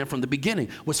his plan from the beginning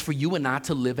was for you and I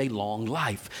to live a long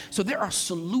life. So there are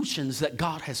solutions that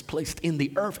God has placed in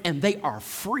the earth, and they are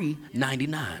free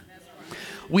 99.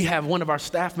 We have one of our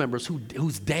staff members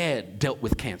whose dad dealt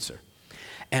with cancer.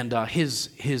 And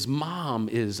his mom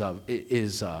is a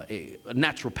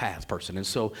naturopath person. And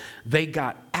so they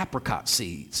got apricot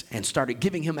seeds and started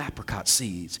giving him apricot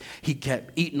seeds. He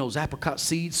kept eating those apricot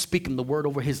seeds, speaking the word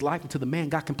over his life until the man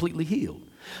got completely healed.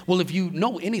 Well, if you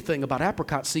know anything about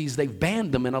apricot seeds, they've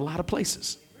banned them in a lot of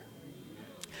places.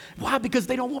 Why? Because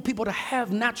they don't want people to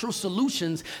have natural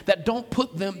solutions that don't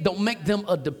make them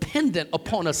a dependent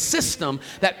upon a system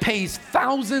that pays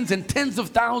thousands and tens of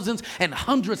thousands and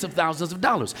hundreds of thousands of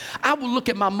dollars. I will look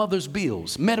at my mother's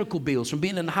bills, medical bills from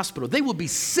being in the hospital. They will be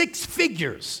 6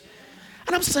 figures.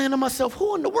 And I'm saying to myself,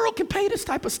 who in the world can pay this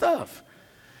type of stuff?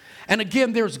 And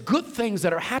again, there's good things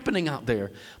that are happening out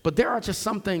there, but there are just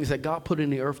some things that God put in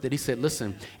the earth that he said,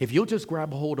 listen, if you'll just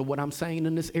grab a hold of what I'm saying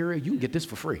in this area, you can get this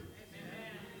for free.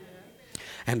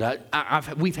 And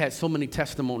we've had so many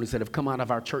testimonies that have come out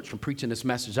of our church from preaching this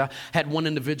message. I had one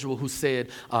individual who said,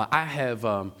 I have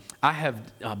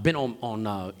been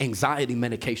on anxiety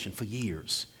medication for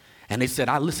years. And they said,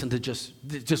 I listened to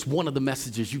just one of the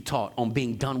messages you taught on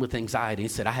being done with anxiety. He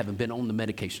said, I haven't been on the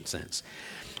medication since.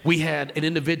 We had an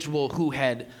individual who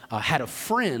had a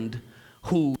friend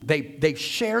who they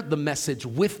shared the message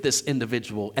with this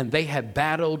individual, and they had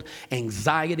battled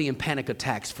anxiety and panic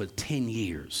attacks for 10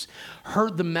 years,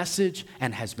 heard the message,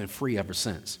 and has been free ever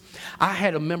since. I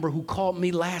had a member who called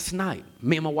me last night.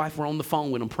 Me and my wife were on the phone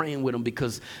with him, praying with him,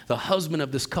 because the husband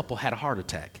of this couple had a heart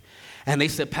attack. And they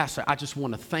said, Pastor, I just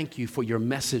want to thank you for your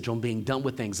message on being done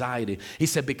with anxiety. He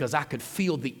said, because I could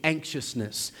feel the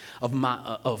anxiousness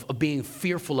of being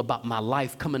fearful about my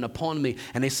life coming upon me.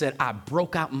 And they said, I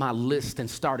broke out my list and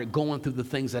started going through the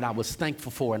things that I was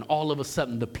thankful for. And all of a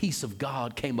sudden, the peace of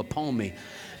God came upon me,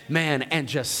 man, and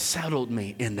just settled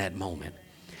me in that moment.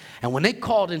 And when they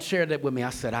called and shared that with me,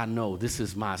 I said, I know this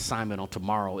is my assignment on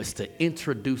tomorrow, is to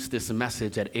introduce this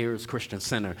message at Heirs Christian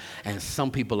Center. And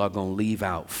some people are going to leave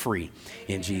out free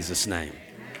in Jesus' name.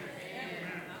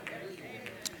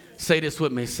 Say this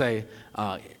with me. Say,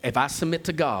 if I submit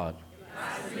to God,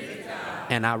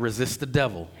 and I resist the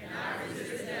devil,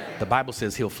 the Bible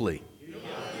says he'll flee.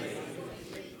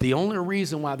 The only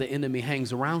reason why the enemy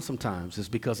hangs around sometimes is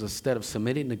because instead of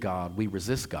submitting to God, we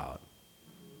resist God.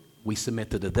 We submit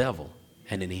to the devil,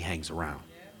 and then he hangs around.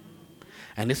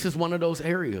 And this is one of those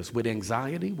areas with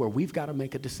anxiety where we've got to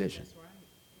make a decision.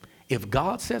 If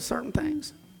God says certain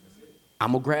things,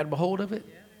 I'm going to grab a hold of it.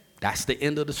 That's the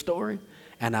end of the story,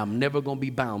 and I'm never going to be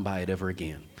bound by it ever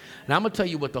again. And I'm going to tell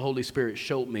you what the Holy Spirit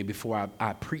showed me before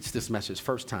I preached this message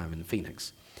first time in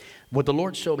Phoenix. What the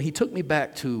Lord showed me, he took me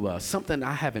back to something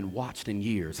I haven't watched in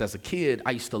years. As a kid,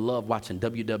 I used to love watching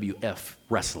WWF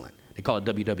wrestling. They call it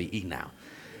WWE now.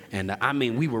 And I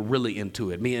mean, we were really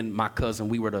into it. Me and my cousin,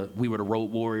 we were the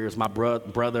Road Warriors. My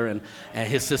brother and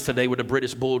his sister, they were the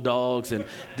British Bulldogs. And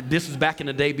this was back in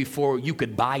the day before you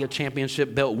could buy a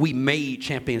championship belt. We made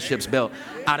championships belt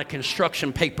out of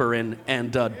construction paper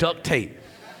and duct tape.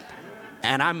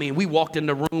 And I mean, we walked in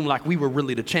the room like we were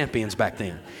really the champions back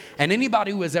then. And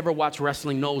anybody who has ever watched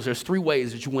wrestling knows there's 3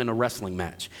 ways that you win a wrestling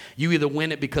match. You either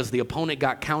win it because the opponent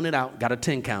got counted out, got a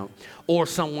 10 count, or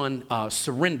someone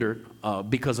surrendered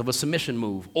because of a submission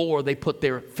move, or they put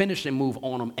their finishing move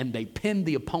on them and they pinned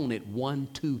the opponent 1,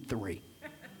 2, 3.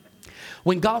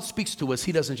 When God speaks to us,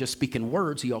 he doesn't just speak in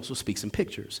words, he also speaks in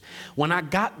pictures. When I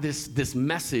got this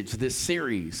message, this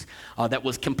series that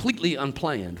was completely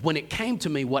unplanned, when it came to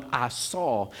me, what I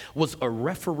saw was a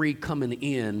referee coming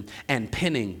in and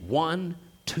pinning 1,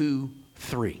 2,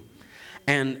 3.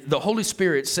 And the Holy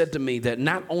Spirit said to me that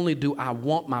not only do I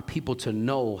want my people to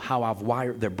know how I've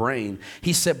wired their brain,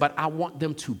 he said, but I want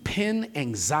them to pin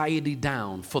anxiety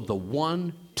down for the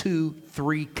 1, 2,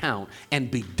 3 count and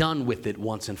be done with it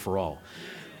once and for all.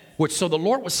 So the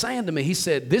Lord was saying to me, he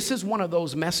said, this is one of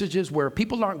those messages where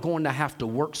people aren't going to have to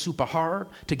work super hard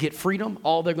to get freedom.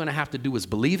 All they're going to have to do is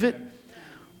believe it,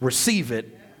 receive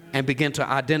it, and begin to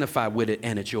identify with it,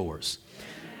 and it's yours.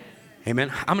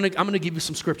 Amen. I'm gonna give you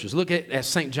some scriptures. Look at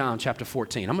St. John chapter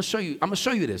 14. I'm gonna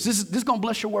show you this. This is gonna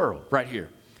bless your world right here.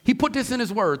 He put this in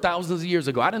his word thousands of years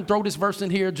ago. I didn't throw this verse in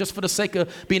here just for the sake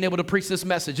of being able to preach this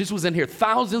message. This was in here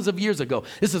thousands of years ago.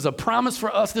 This is a promise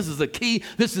for us. This is a key.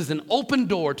 This is an open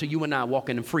door to you and I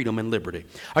walking in freedom and liberty.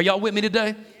 Are y'all with me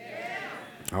today?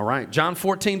 Yeah. All right. John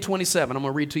 14:27. I'm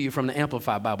gonna read to you from the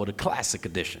Amplified Bible, the Classic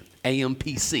Edition,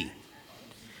 AMPC.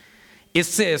 It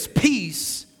says,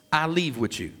 "Peace I leave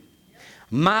with you.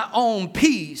 My own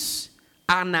peace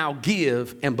I now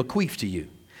give and bequeath to you.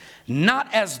 Not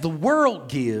as the world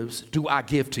gives do I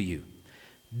give to you.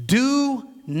 Do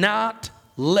not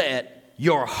let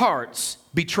your hearts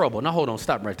be troubled." Now hold on,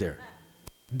 stop right there.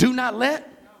 Do not let?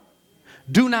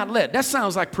 Do not let. That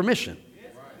sounds like permission.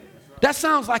 That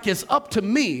sounds like it's up to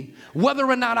me whether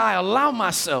or not I allow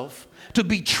myself to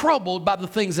be troubled by the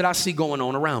things that I see going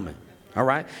on around me. All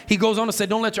right. He goes on to say,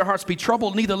 don't let your hearts be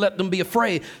troubled, neither let them be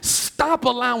afraid. Stop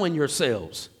allowing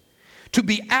yourselves to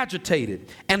be agitated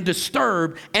and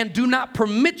disturbed, and do not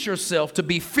permit yourself to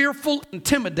be fearful,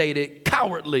 intimidated,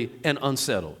 cowardly, and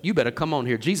unsettled. You better come on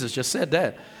here. Jesus just said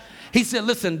that. He said,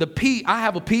 listen, I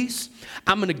have a peace.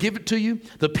 I'm going to give it to you.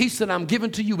 The peace that I'm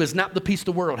giving to you is not the peace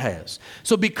the world has.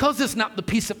 So because it's not the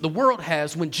peace that the world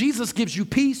has, when Jesus gives you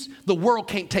peace, the world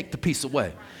can't take the peace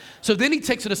away. So then he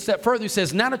takes it a step further. He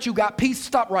says, now that you got peace,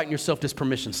 stop writing yourself this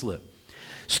permission slip.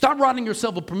 Stop writing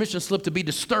yourself a permission slip to be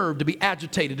disturbed, to be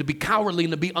agitated, to be cowardly,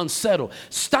 and to be unsettled.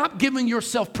 Stop giving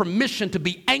yourself permission to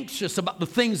be anxious about the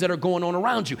things that are going on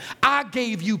around you. I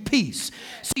gave you peace.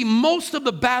 See, most of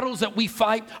the battles that we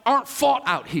fight aren't fought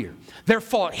out here. They're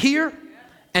fought here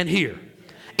and here.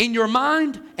 In your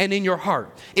mind and in your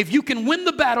heart. If you can win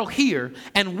the battle here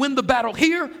and win the battle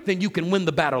here, then you can win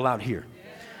the battle out here.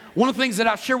 One of the things that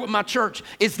I share with my church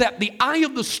is that the eye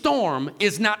of the storm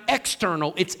is not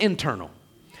external, it's internal.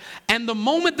 And the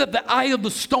moment that the eye of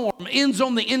the storm ends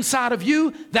on the inside of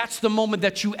you, that's the moment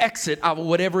that you exit out of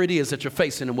whatever it is that you're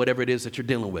facing and whatever it is that you're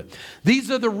dealing with.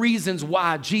 These are the reasons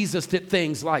why Jesus did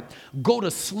things like go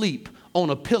to sleep on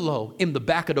a pillow in the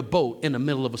back of the boat in the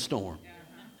middle of a storm.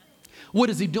 What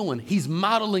is he doing? He's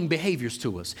modeling behaviors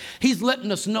to us. He's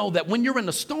letting us know that when you're in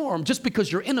a storm, just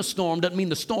because you're in a storm doesn't mean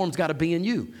the storm's got to be in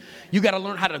you. You got to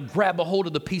learn how to grab a hold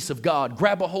of the peace of God,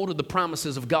 grab a hold of the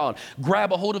promises of God,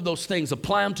 grab a hold of those things,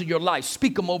 apply them to your life,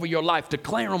 speak them over your life,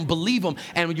 declare them, believe them,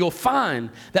 and you'll find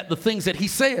that the things that he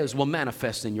says will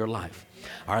manifest in your life.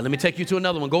 All right, let me take you to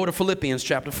another one. Go to Philippians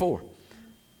chapter 4. I'm going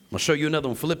to show you another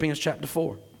one, Philippians chapter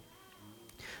 4.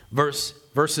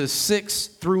 verses 6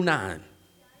 through 9.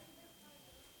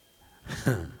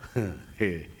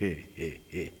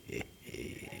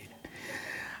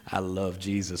 I love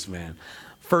Jesus, man.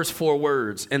 First 4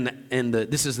 words,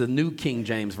 this is the New King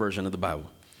James Version of the Bible.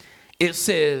 It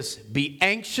says, be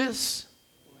anxious.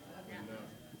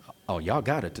 Oh, y'all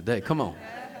got it today. Come on.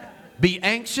 Be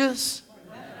anxious.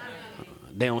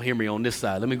 They don't hear me on this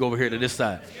side. Let me go over here to this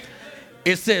side.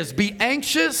 It says, be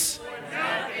anxious.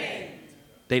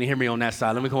 They didn't hear me on that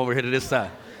side. Let me come over here to this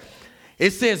side.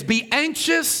 It says, be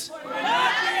anxious.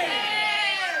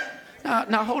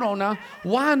 Now, hold on now.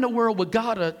 Why in the world would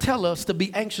God tell us to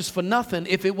be anxious for nothing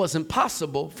if it wasn't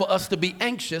possible for us to be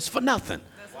anxious for nothing?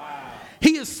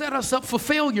 He has set us up for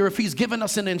failure if he's given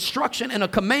us an instruction and a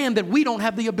command that we don't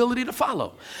have the ability to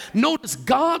follow. Notice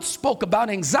God spoke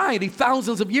about anxiety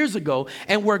thousands of years ago,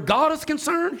 and where God is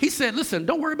concerned, he said, listen,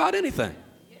 don't worry about anything.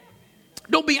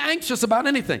 Don't be anxious about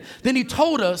anything. Then he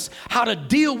told us how to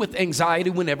deal with anxiety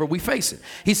whenever we face it.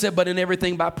 He said, but in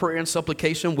everything by prayer and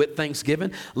supplication with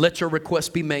thanksgiving, let your requests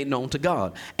be made known to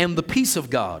God. And the peace of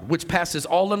God, which passes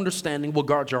all understanding, will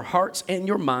guard your hearts and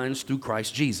your minds through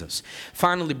Christ Jesus.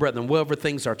 Finally, brethren, whatever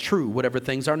things are true, whatever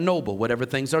things are noble, whatever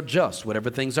things are just, whatever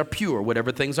things are pure,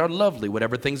 whatever things are lovely,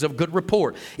 whatever things of good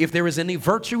report, if there is any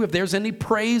virtue, if there's any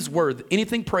praiseworthy,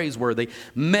 anything praiseworthy,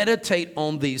 meditate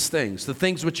on these things. The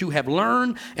things which you have learned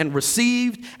and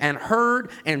received and heard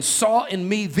and saw in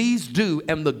me, these do,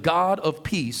 and the God of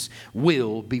peace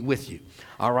will be with you.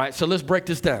 All right, so let's break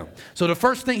this down. So the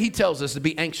first thing he tells us to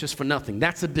be anxious for nothing.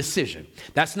 That's a decision.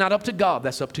 That's not up to God.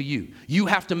 That's up to you. You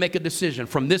have to make a decision.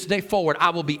 From this day forward, I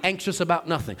will be anxious about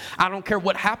nothing. I don't care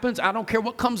what happens. I don't care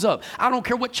what comes up. I don't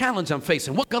care what challenge I'm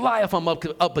facing, what Goliath I'm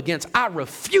up against. I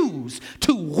refuse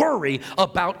to worry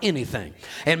about anything.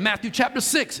 In Matthew chapter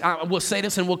 6, I will say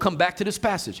this and we'll come back to this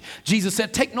passage. Jesus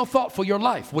said, take no thought for your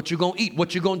life, what you're going to eat,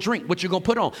 what you're going to drink, what you're going to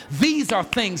put on. These are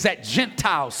things that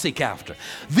Gentiles seek after.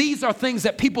 These are things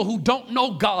that people who don't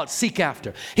know God seek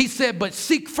after. He said, but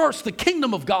seek first the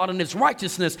kingdom of God and his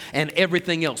righteousness, and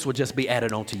everything else will just be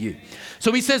added onto you.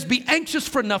 So he says, be anxious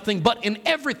for nothing, but in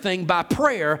everything by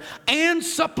prayer and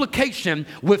supplication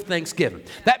with thanksgiving.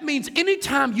 That means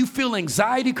anytime you feel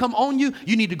anxiety come on you,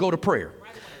 you need to go to prayer.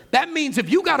 That means if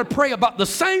you got to pray about the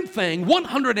same thing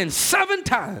 107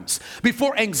 times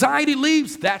before anxiety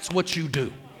leaves, that's what you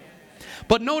do.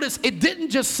 But notice it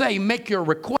didn't just say make your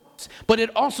request, but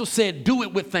it also said do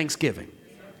it with thanksgiving.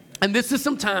 And this is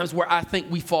sometimes where I think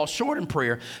we fall short in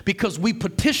prayer because we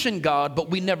petition God, but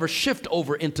we never shift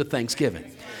over into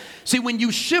thanksgiving. See, when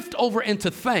you shift over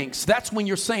into thanks, that's when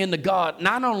you're saying to God,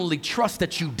 not only trust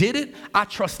that you did it, I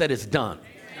trust that it's done.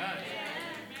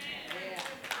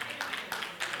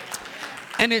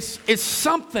 And it's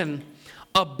something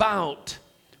about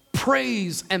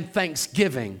praise and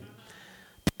thanksgiving.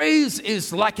 Praise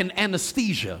is like an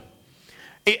anesthesia.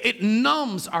 It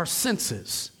numbs our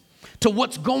senses to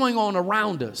what's going on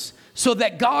around us so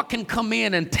that God can come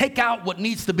in and take out what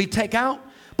needs to be taken out,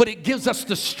 but it gives us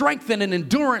the strength and an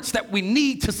endurance that we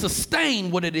need to sustain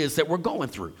what it is that we're going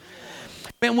through.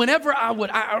 And whenever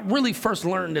I really first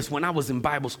learned this when I was in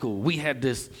Bible school. We had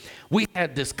this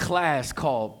class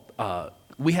called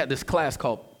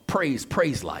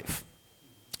Praise Life.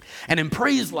 And in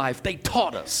Praise Life, they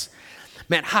taught us,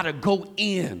 man, how to go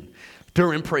in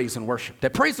during praise and worship.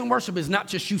 That praise and worship is not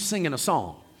just you singing a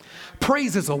song.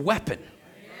 Praise is a weapon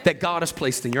that God has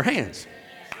placed in your hands.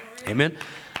 Amen.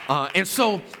 And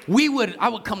so I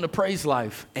would come to Praise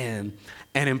Life, and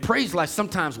in Praise Life,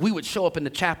 sometimes we would show up in the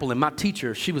chapel, and my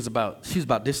teacher, she was about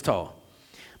this tall.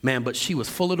 Man, but she was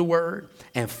full of the word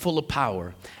and full of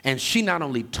power. And she not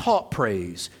only taught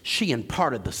praise, she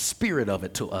imparted the spirit of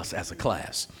it to us as a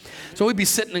class. So we'd be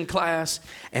sitting in class,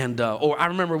 and or I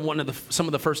remember some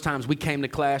of the first times we came to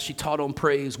class, she taught on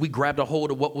praise. We grabbed a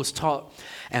hold of what was taught.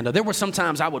 And there were some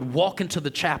times I would walk into the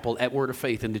chapel at Word of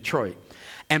Faith in Detroit.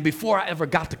 And before I ever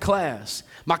got to class,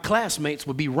 my classmates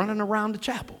would be running around the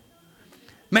chapel.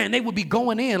 Man, they would be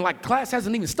going in like class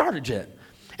hasn't even started yet.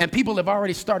 And people have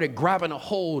already started grabbing a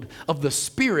hold of the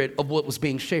spirit of what was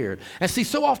being shared. And see,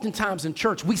 so oftentimes in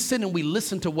church, we sit and we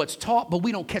listen to what's taught, but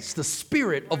we don't catch the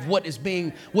spirit of what is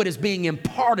being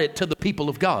imparted to the people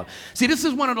of God. See, this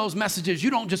is one of those messages you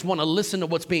don't just want to listen to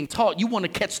what's being taught. You want to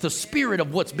catch the spirit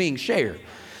of what's being shared.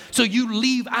 So you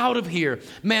leave out of here,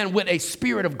 man, with a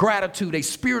spirit of gratitude, a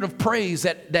spirit of praise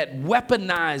that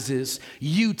weaponizes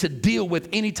you to deal with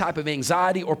any type of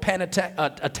anxiety or panic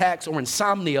attacks or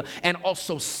insomnia, and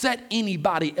also set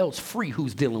anybody else free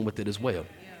who's dealing with it as well.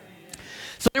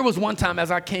 So there was one time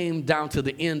as I came down to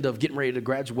the end of getting ready to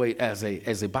graduate as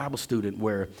a Bible student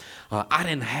where I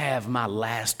didn't have my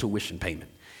last tuition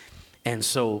payment. And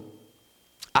so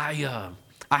I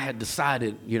had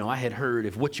decided, I had heard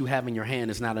if what you have in your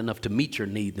hand is not enough to meet your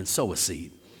need, then sow a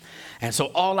seed. And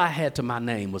so all I had to my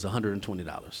name was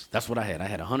 $120. That's what I had. I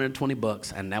had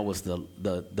 $120, and that was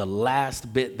the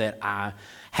last bit that I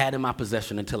had in my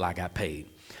possession until I got paid.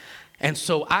 And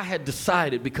so I had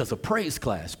decided, because of praise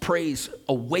class, praise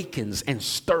awakens and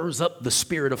stirs up the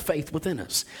spirit of faith within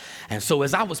us. And so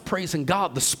as I was praising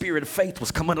God, the spirit of faith was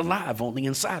coming alive on the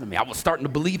inside of me. I was starting to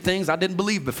believe things I didn't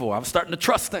believe before. I was starting to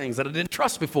trust things that I didn't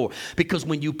trust before. Because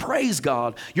when you praise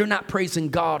God, you're not praising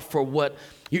God for what,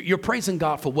 you're praising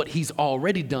God for what he's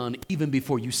already done even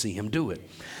before you see him do it.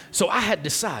 So I had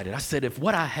decided, I said, if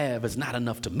what I have is not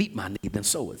enough to meet my need, then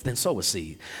sow a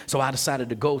seed. So I decided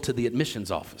to go to the admissions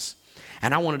office.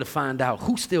 And I wanted to find out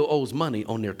who still owes money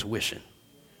on their tuition.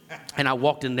 And I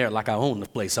walked in there like I owned the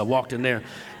place. I walked in there,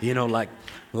 like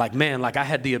I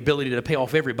had the ability to pay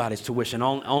off everybody's tuition.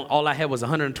 All I had was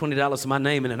 $120 to my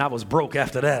name, and then I was broke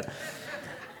after that.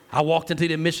 I walked into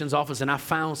the admissions office, and I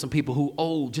found some people who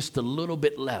owed just a little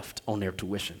bit left on their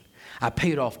tuition. I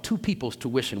paid off 2 people's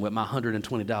tuition with my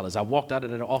 $120. I walked out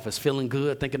of the office feeling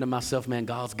good, thinking to myself, man,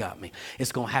 God's got me.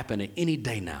 It's going to happen any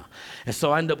day now. And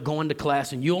so I ended up going to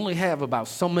class, and you only have about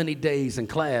so many days in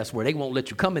class where they won't let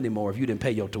you come anymore if you didn't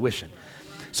pay your tuition.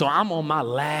 So I'm on my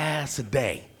last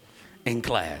day in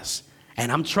class. And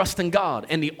I'm trusting God.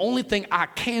 And the only thing I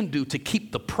can do to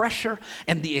keep the pressure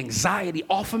and the anxiety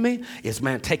off of me is,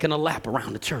 man, taking a lap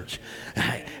around the church.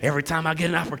 Every time I get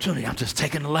an opportunity, I'm just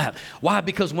taking a lap. Why?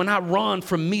 Because when I run,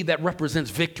 from me, that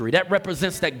represents victory. That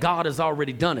represents that God has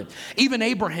already done it. Even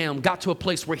Abraham got to a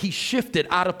place where he shifted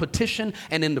out of petition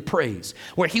and into praise,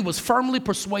 where he was firmly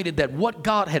persuaded that what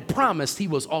God had promised, he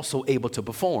was also able to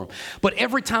perform. But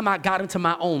every time I got into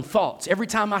my own thoughts, every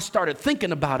time I started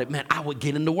thinking about it, man, I would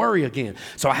get into worry again.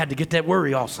 So I had to get that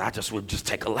worry off. So I just would just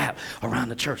take a lap around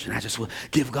the church, and I just would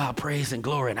give God praise and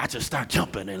glory. And I just start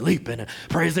jumping and leaping and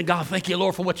praising God. Thank you,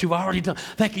 Lord, for what you've already done.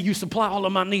 Thank you. You supply all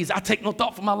of my needs. I take no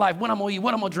thought for my life. When I'm going to eat,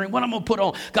 what I'm going to drink, what I'm going to put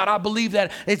on. God, I believe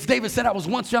that. It's David said, I was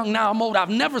once young, now I'm old. I've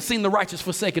never seen the righteous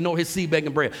forsaken, nor his seed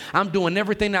begging bread. I'm doing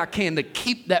everything I can to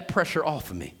keep that pressure off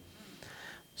of me.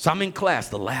 So I'm in class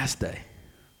the last day.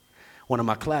 One of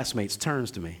my classmates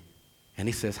turns to me, and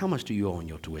he says, how much do you owe on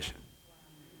your tuition?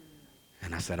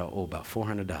 And I said, I owe about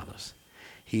 $400.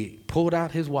 He pulled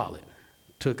out his wallet,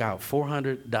 took out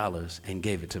 $400 and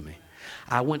gave it to me.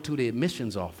 I went to the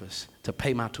admissions office to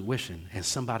pay my tuition, and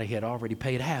somebody had already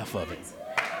paid half of it.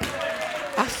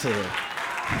 I said,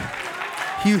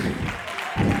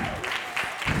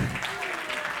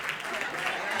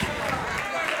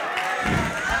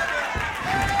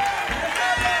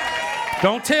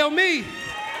 don't tell me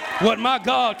what my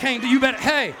God can't do. You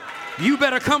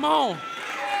better come on.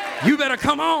 You better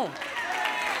come on.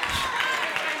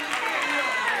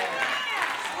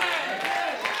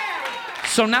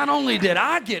 So not only did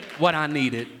I get what I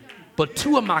needed, but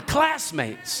 2 of my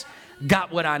classmates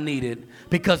got what I needed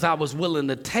because I was willing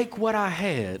to take what I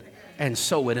had and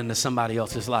sow it into somebody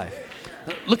else's life.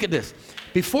 Look at this.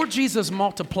 Before Jesus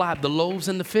multiplied the loaves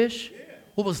and the fish,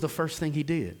 what was the first thing he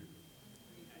did?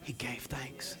 He gave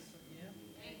thanks.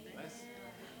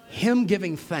 Him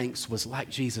giving thanks was like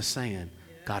Jesus saying,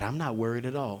 God, I'm not worried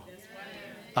at all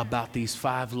about these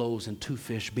 5 loaves and 2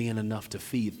 fish being enough to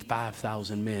feed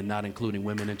 5,000 men, not including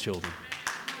women and children.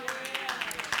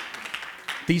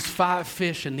 These 5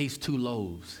 fish and these 2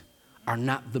 loaves are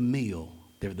not the meal,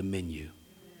 they're the menu.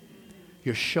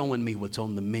 You're showing me what's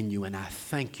on the menu, and I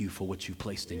thank you for what you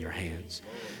placed in your hands.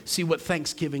 See, what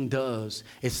Thanksgiving does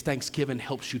is Thanksgiving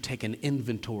helps you take an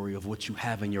inventory of what you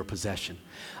have in your possession.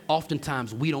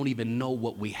 Oftentimes, we don't even know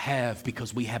what we have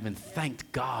because we haven't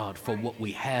thanked God for what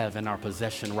we have in our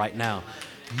possession right now.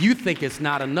 You think it's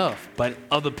not enough, but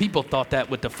other people thought that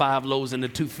with the 5 loaves and the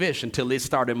 2 fish until it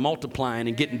started multiplying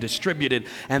and getting distributed.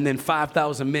 And then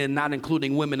 5,000 men, not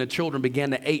including women and children,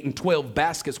 began to eat, and 12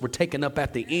 baskets were taken up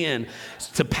at the end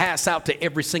to pass out to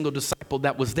every single disciple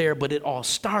that was there. But it all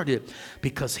started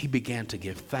because he began to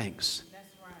give thanks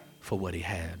for what he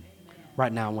had.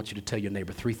 Right now, I want you to tell your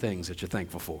neighbor 3 things that you're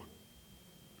thankful for.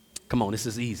 Come on, this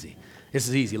is easy. This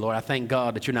is easy, Lord. I thank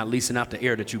God that you're not leasing out the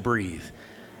air that you breathe.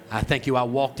 I thank you I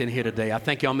walked in here today. I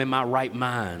thank you I'm in my right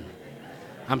mind.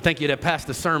 I'm thanking you that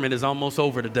Pastor's sermon is almost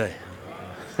over today.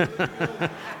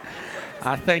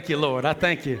 I thank you, Lord. I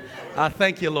thank you. I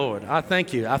thank you, Lord. I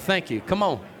thank you. I thank you. Come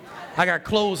on. I got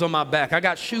clothes on my back. I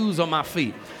got shoes on my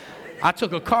feet. I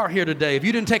took a car here today. If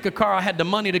you didn't take a car, I had the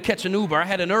money to catch an Uber. I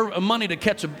had money to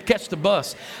catch the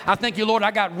bus. I thank you, Lord,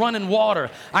 I got running water.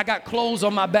 I got clothes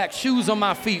on my back, shoes on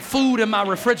my feet, food in my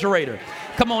refrigerator.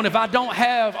 Come on, if I don't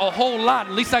have a whole lot,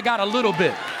 at least I got a little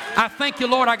bit. I thank you,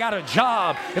 Lord, I got a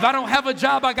job. If I don't have a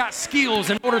job, I got skills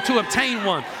in order to obtain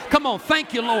one. Come on,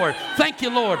 thank you, Lord. Thank you,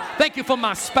 Lord. Thank you for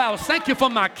my spouse. Thank you for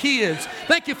my kids.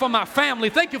 Thank you for my family.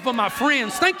 Thank you for my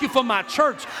friends. Thank you for my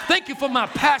church. Thank you for my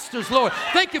pastors, Lord.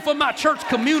 Thank you for my church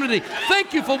community.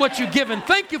 Thank you for what you've given.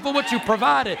 Thank you for what you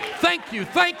provided. Thank you,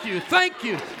 thank you, thank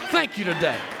you, thank you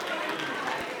today.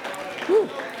 Woo.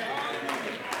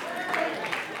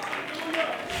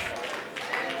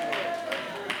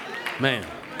 Man.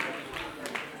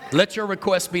 Let your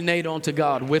requests be made unto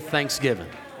God with thanksgiving.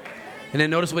 And then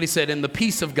notice what he said, and the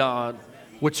peace of God,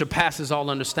 which surpasses all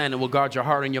understanding, will guard your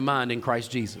heart and your mind in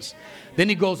Christ Jesus. Then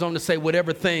he goes on to say,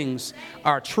 whatever things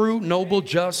are true, noble,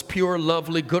 just, pure,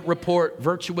 lovely, good report,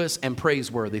 virtuous, and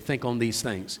praiseworthy. Think on these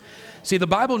things. See, the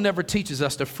Bible never teaches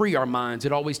us to free our minds.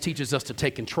 It always teaches us to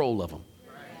take control of them.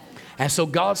 And so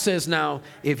God says now,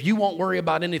 if you won't worry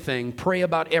about anything, pray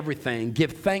about everything,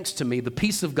 give thanks to me, the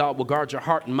peace of God will guard your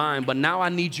heart and mind. But now I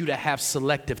need you to have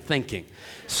selective thinking.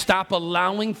 Stop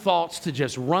allowing thoughts to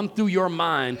just run through your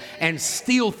mind and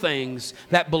steal things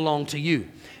that belong to you.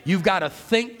 You've got to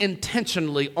think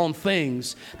intentionally on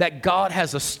things that God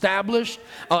has established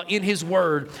in his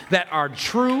word that are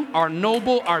true, are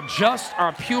noble, are just,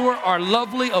 are pure, are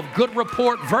lovely, of good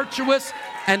report, virtuous,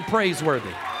 and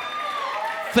praiseworthy.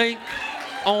 Think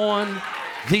on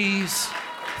these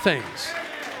things.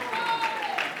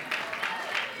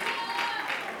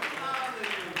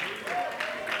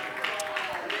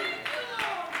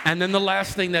 And then the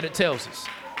last thing that it tells us,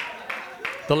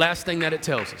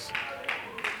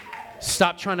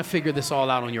 stop trying to figure this all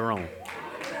out on your own.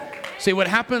 See, what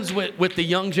happens with the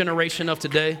young generation of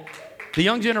today, the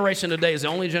young generation today is the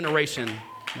only generation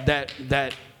that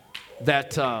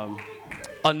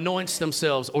anoints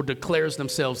themselves or declares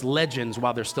themselves legends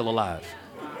while they're still alive.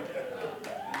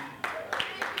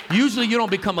 Usually you don't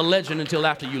become a legend until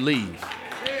after you leave.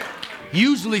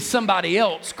 Usually somebody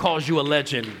else calls you a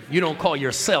legend. You don't call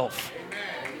yourself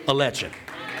a legend.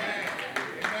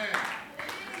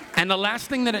 And the last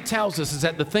thing that it tells us is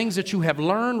that the things that you have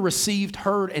learned, received,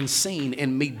 heard, and seen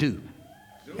in me do.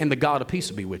 And the God of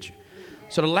peace will be with you.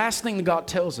 So the last thing that God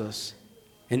tells us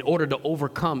in order to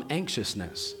overcome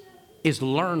anxiousness is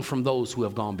learn from those who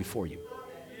have gone before you.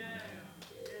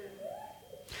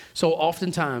 So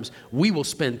oftentimes we will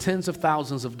spend tens of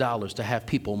thousands of dollars to have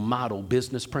people model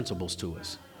business principles to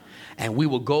us. And we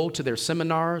will go to their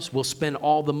seminars. We'll spend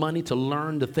all the money to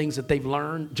learn the things that they've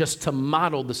learned just to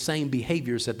model the same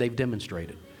behaviors that they've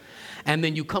demonstrated. And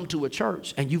then you come to a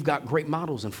church and you've got great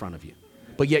models in front of you,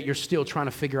 but yet you're still trying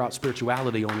to figure out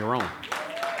spirituality on your own.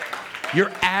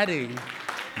 You're adding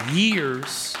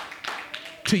years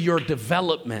to your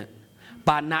development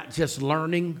by not just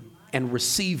learning and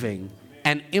receiving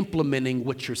and implementing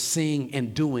what you're seeing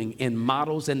and doing in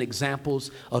models and examples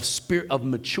of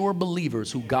mature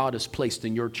believers who God has placed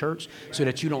in your church, so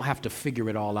that you don't have to figure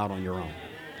it all out on your own.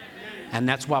 And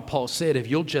that's why Paul said, if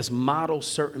you'll just model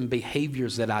certain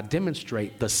behaviors that I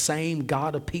demonstrate, the same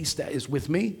God of peace that is with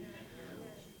me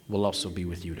will also be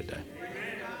with you today.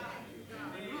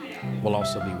 Will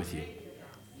also be with you.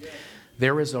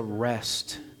 There is a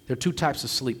rest. There are two types of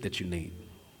sleep that you need.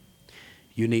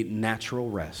 You need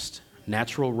natural rest.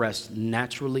 Natural rest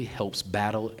naturally helps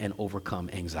battle and overcome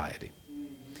anxiety.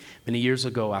 Many years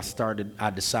ago, I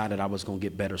decided I was going to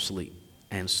get better sleep.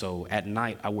 And so at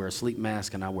night, I wear a sleep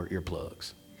mask and I wear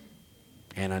earplugs.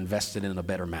 And I invested in a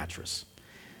better mattress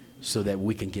so that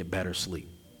we can get better sleep.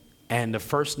 And the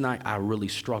first night, I really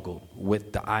struggled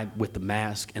with the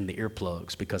mask and the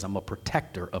earplugs because I'm a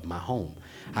protector of my home.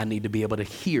 I need to be able to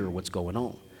hear what's going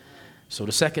on. So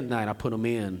the second night, I put them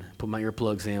in, put my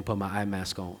earplugs in, put my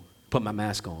mask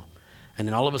on. And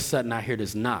then all of a sudden, I hear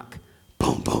this knock.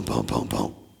 Boom, boom, boom, boom,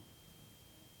 boom.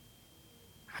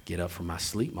 I get up from my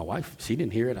sleep. My wife, she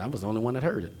didn't hear it. I was the only one that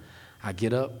heard it. I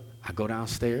get up. I go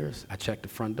downstairs. I check the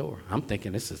front door. I'm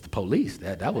thinking this is the police.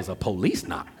 That was a police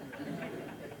knock.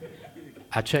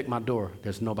 I check my door.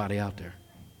 There's nobody out there.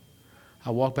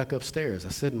 I walk back upstairs. I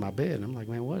sit in my bed, and I'm like,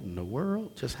 man, what in the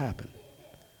world just happened?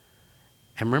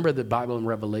 And remember, the Bible in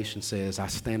Revelation says, I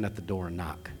stand at the door and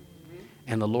knock.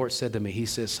 And the Lord said to me, he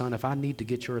says, son, if I need to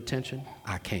get your attention,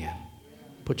 I can.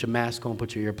 Put your mask on,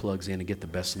 put your earplugs in, and get the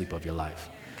best sleep of your life.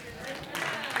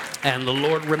 And the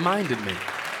Lord reminded me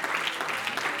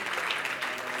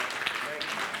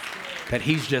that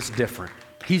he's just different.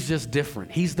 He's just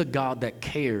different. He's the God that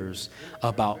cares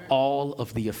about all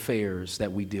of the affairs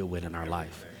that we deal with in our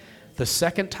life. The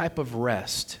second type of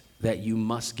rest that you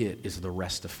must get is the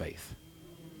rest of faith.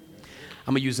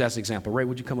 I'm going to use that as an example. Ray,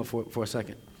 would you come up for a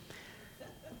second?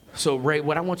 So, Ray,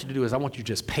 what I want you to do is I want you to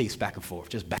just pace back and forth,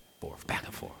 just back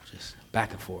and forth, just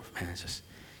back and forth, man. Just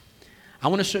I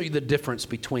want to show you the difference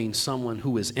between someone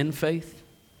who is in faith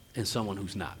and someone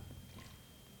who's not.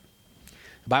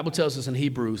 The Bible tells us in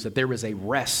Hebrews that there is a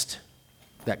rest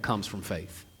that comes from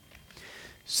faith.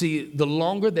 See, the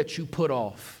longer that you put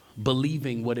off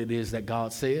believing what it is that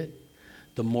God said,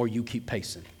 the more you keep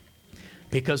pacing.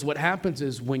 Because what happens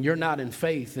is when you're not in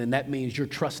faith, then that means you're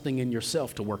trusting in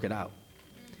yourself to work it out.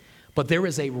 But there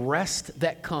is a rest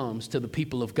that comes to the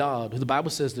people of God. The Bible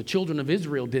says the children of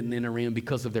Israel didn't enter in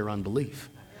because of their unbelief.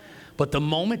 But the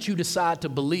moment you decide to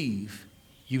believe,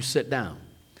 you sit down.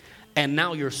 And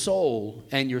now your soul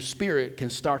and your spirit can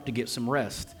start to get some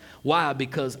rest. Why?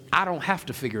 Because I don't have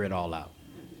to figure it all out.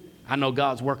 I know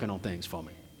God's working on things for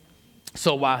me.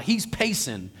 So while he's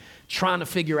pacing, trying to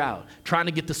figure out, trying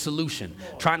to get the solution,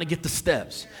 trying to get the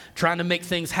steps, trying to make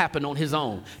things happen on his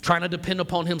own, trying to depend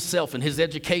upon himself and his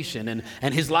education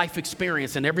and his life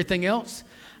experience and everything else,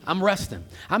 I'm resting.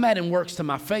 I'm adding works to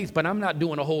my faith, but I'm not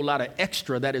doing a whole lot of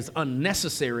extra that is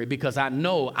unnecessary because I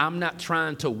know I'm not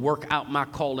trying to work out my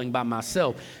calling by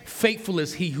myself. Faithful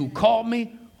is he who called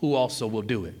me, who also will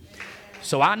do it.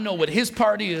 So I know what his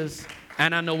part is,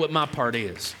 and I know what my part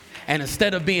is. And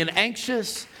instead of being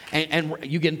anxious, and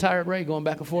you getting tired, Ray, going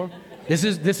back and forth? This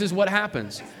is what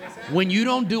happens when you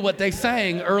don't do what they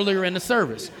sang earlier in the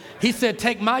service. He said,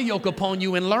 take my yoke upon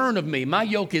you and learn of me. My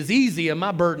yoke is easy and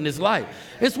my burden is light.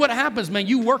 It's what happens, man.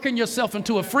 You working yourself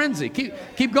into a frenzy.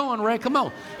 Keep going, Ray. Come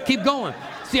on. Keep going.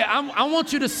 See, I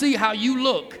want you to see how you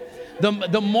look.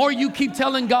 The more you keep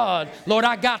telling God, Lord,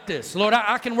 I got this. Lord,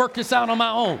 I can work this out on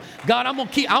my own. God, I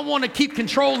want to keep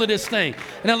control of this thing.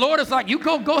 And the Lord is like, you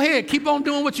go ahead, keep on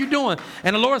doing what you're doing.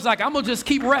 And the Lord's like, I'm going to just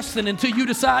keep resting until you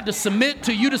decide to submit,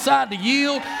 until you decide to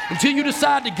yield, until you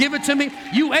decide to give it to me.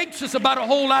 You anxious about a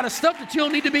whole lot of stuff that you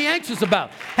don't need to be anxious about.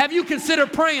 Have you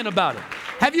considered praying about it?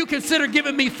 Have you considered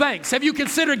giving me thanks? Have you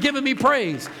considered giving me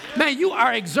praise? Man, you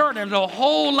are exerting a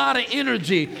whole lot of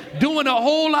energy, doing a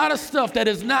whole lot of stuff that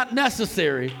is not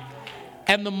necessary.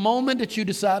 And the moment that you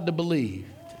decide to believe,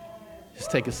 just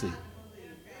take a seat.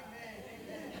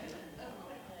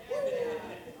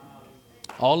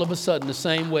 All of a sudden, the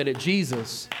same way that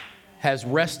Jesus has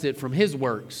rested from his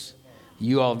works,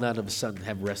 you all not of a sudden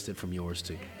have rested from yours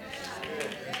too.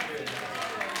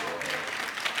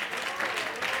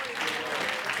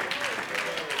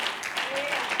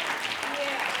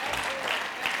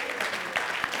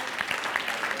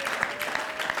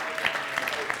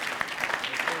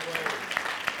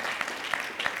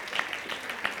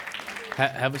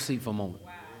 Have a seat for a moment,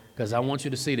 because I want you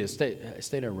to see this.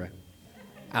 Stay there, Ray.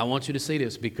 I want you to see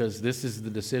this because this is the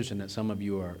decision that some of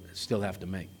you still have to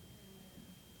make.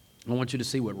 I want you to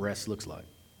see what rest looks like.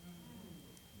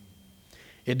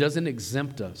 It doesn't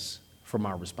exempt us from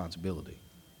our responsibility.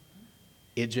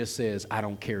 It just says, I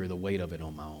don't carry the weight of it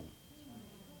on my own.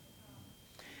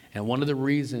 And one of the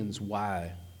reasons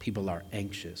why people are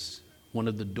anxious, one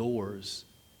of the doors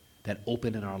that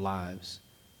open in our lives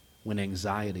when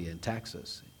anxiety attacks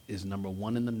us is, number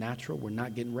one, in the natural, we're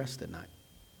not getting rest at night.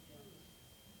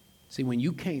 See, when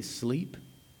you can't sleep,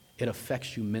 it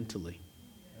affects you mentally.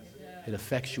 It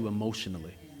affects you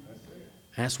emotionally.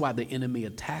 And that's why the enemy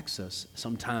attacks us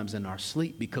sometimes in our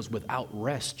sleep, because without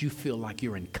rest, you feel like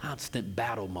you're in constant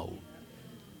battle mode.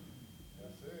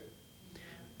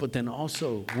 But then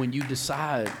also, when you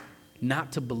decide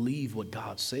not to believe what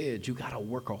God said, you got to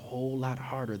work a whole lot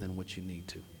harder than what you need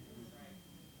to.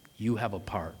 You have a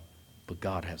part, but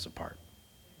God has a part.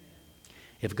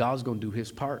 If God's going to do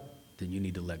his part, then you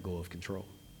need to let go of control.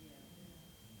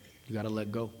 You got to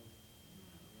let go.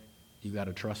 You got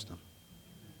to trust him.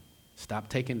 Stop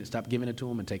giving it to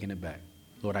him and taking it back.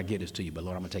 Lord, I get this to you, but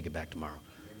Lord, I'm going to take it back tomorrow.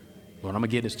 Lord, I'm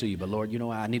going to get this to you, but Lord, you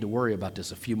know, I need to worry about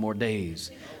this a few more days,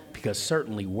 because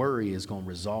certainly worry is going to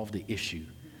resolve the issue.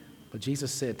 But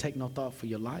Jesus said, take no thought for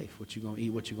your life, what you're going to eat,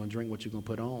 what you're going to drink, what you're going to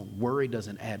put on. Worry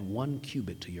doesn't add 1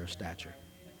 cubit to your stature.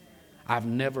 I've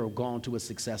never gone to a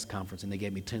success conference and they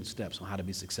gave me 10 steps on how to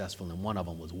be successful, and one of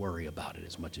them was worry about it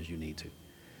as much as you need to.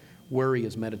 Worry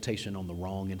is meditation on the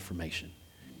wrong information.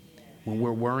 When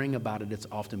we're worrying about it, it's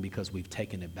often because we've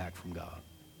taken it back from God.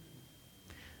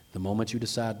 The moment you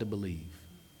decide to believe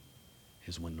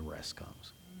is when the rest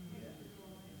comes.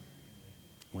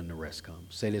 When the rest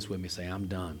comes. Say this with me. Say, I'm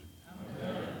done.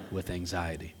 With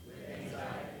anxiety.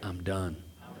 I'm done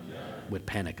with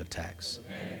panic attacks.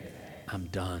 I'm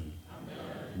done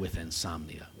with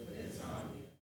insomnia.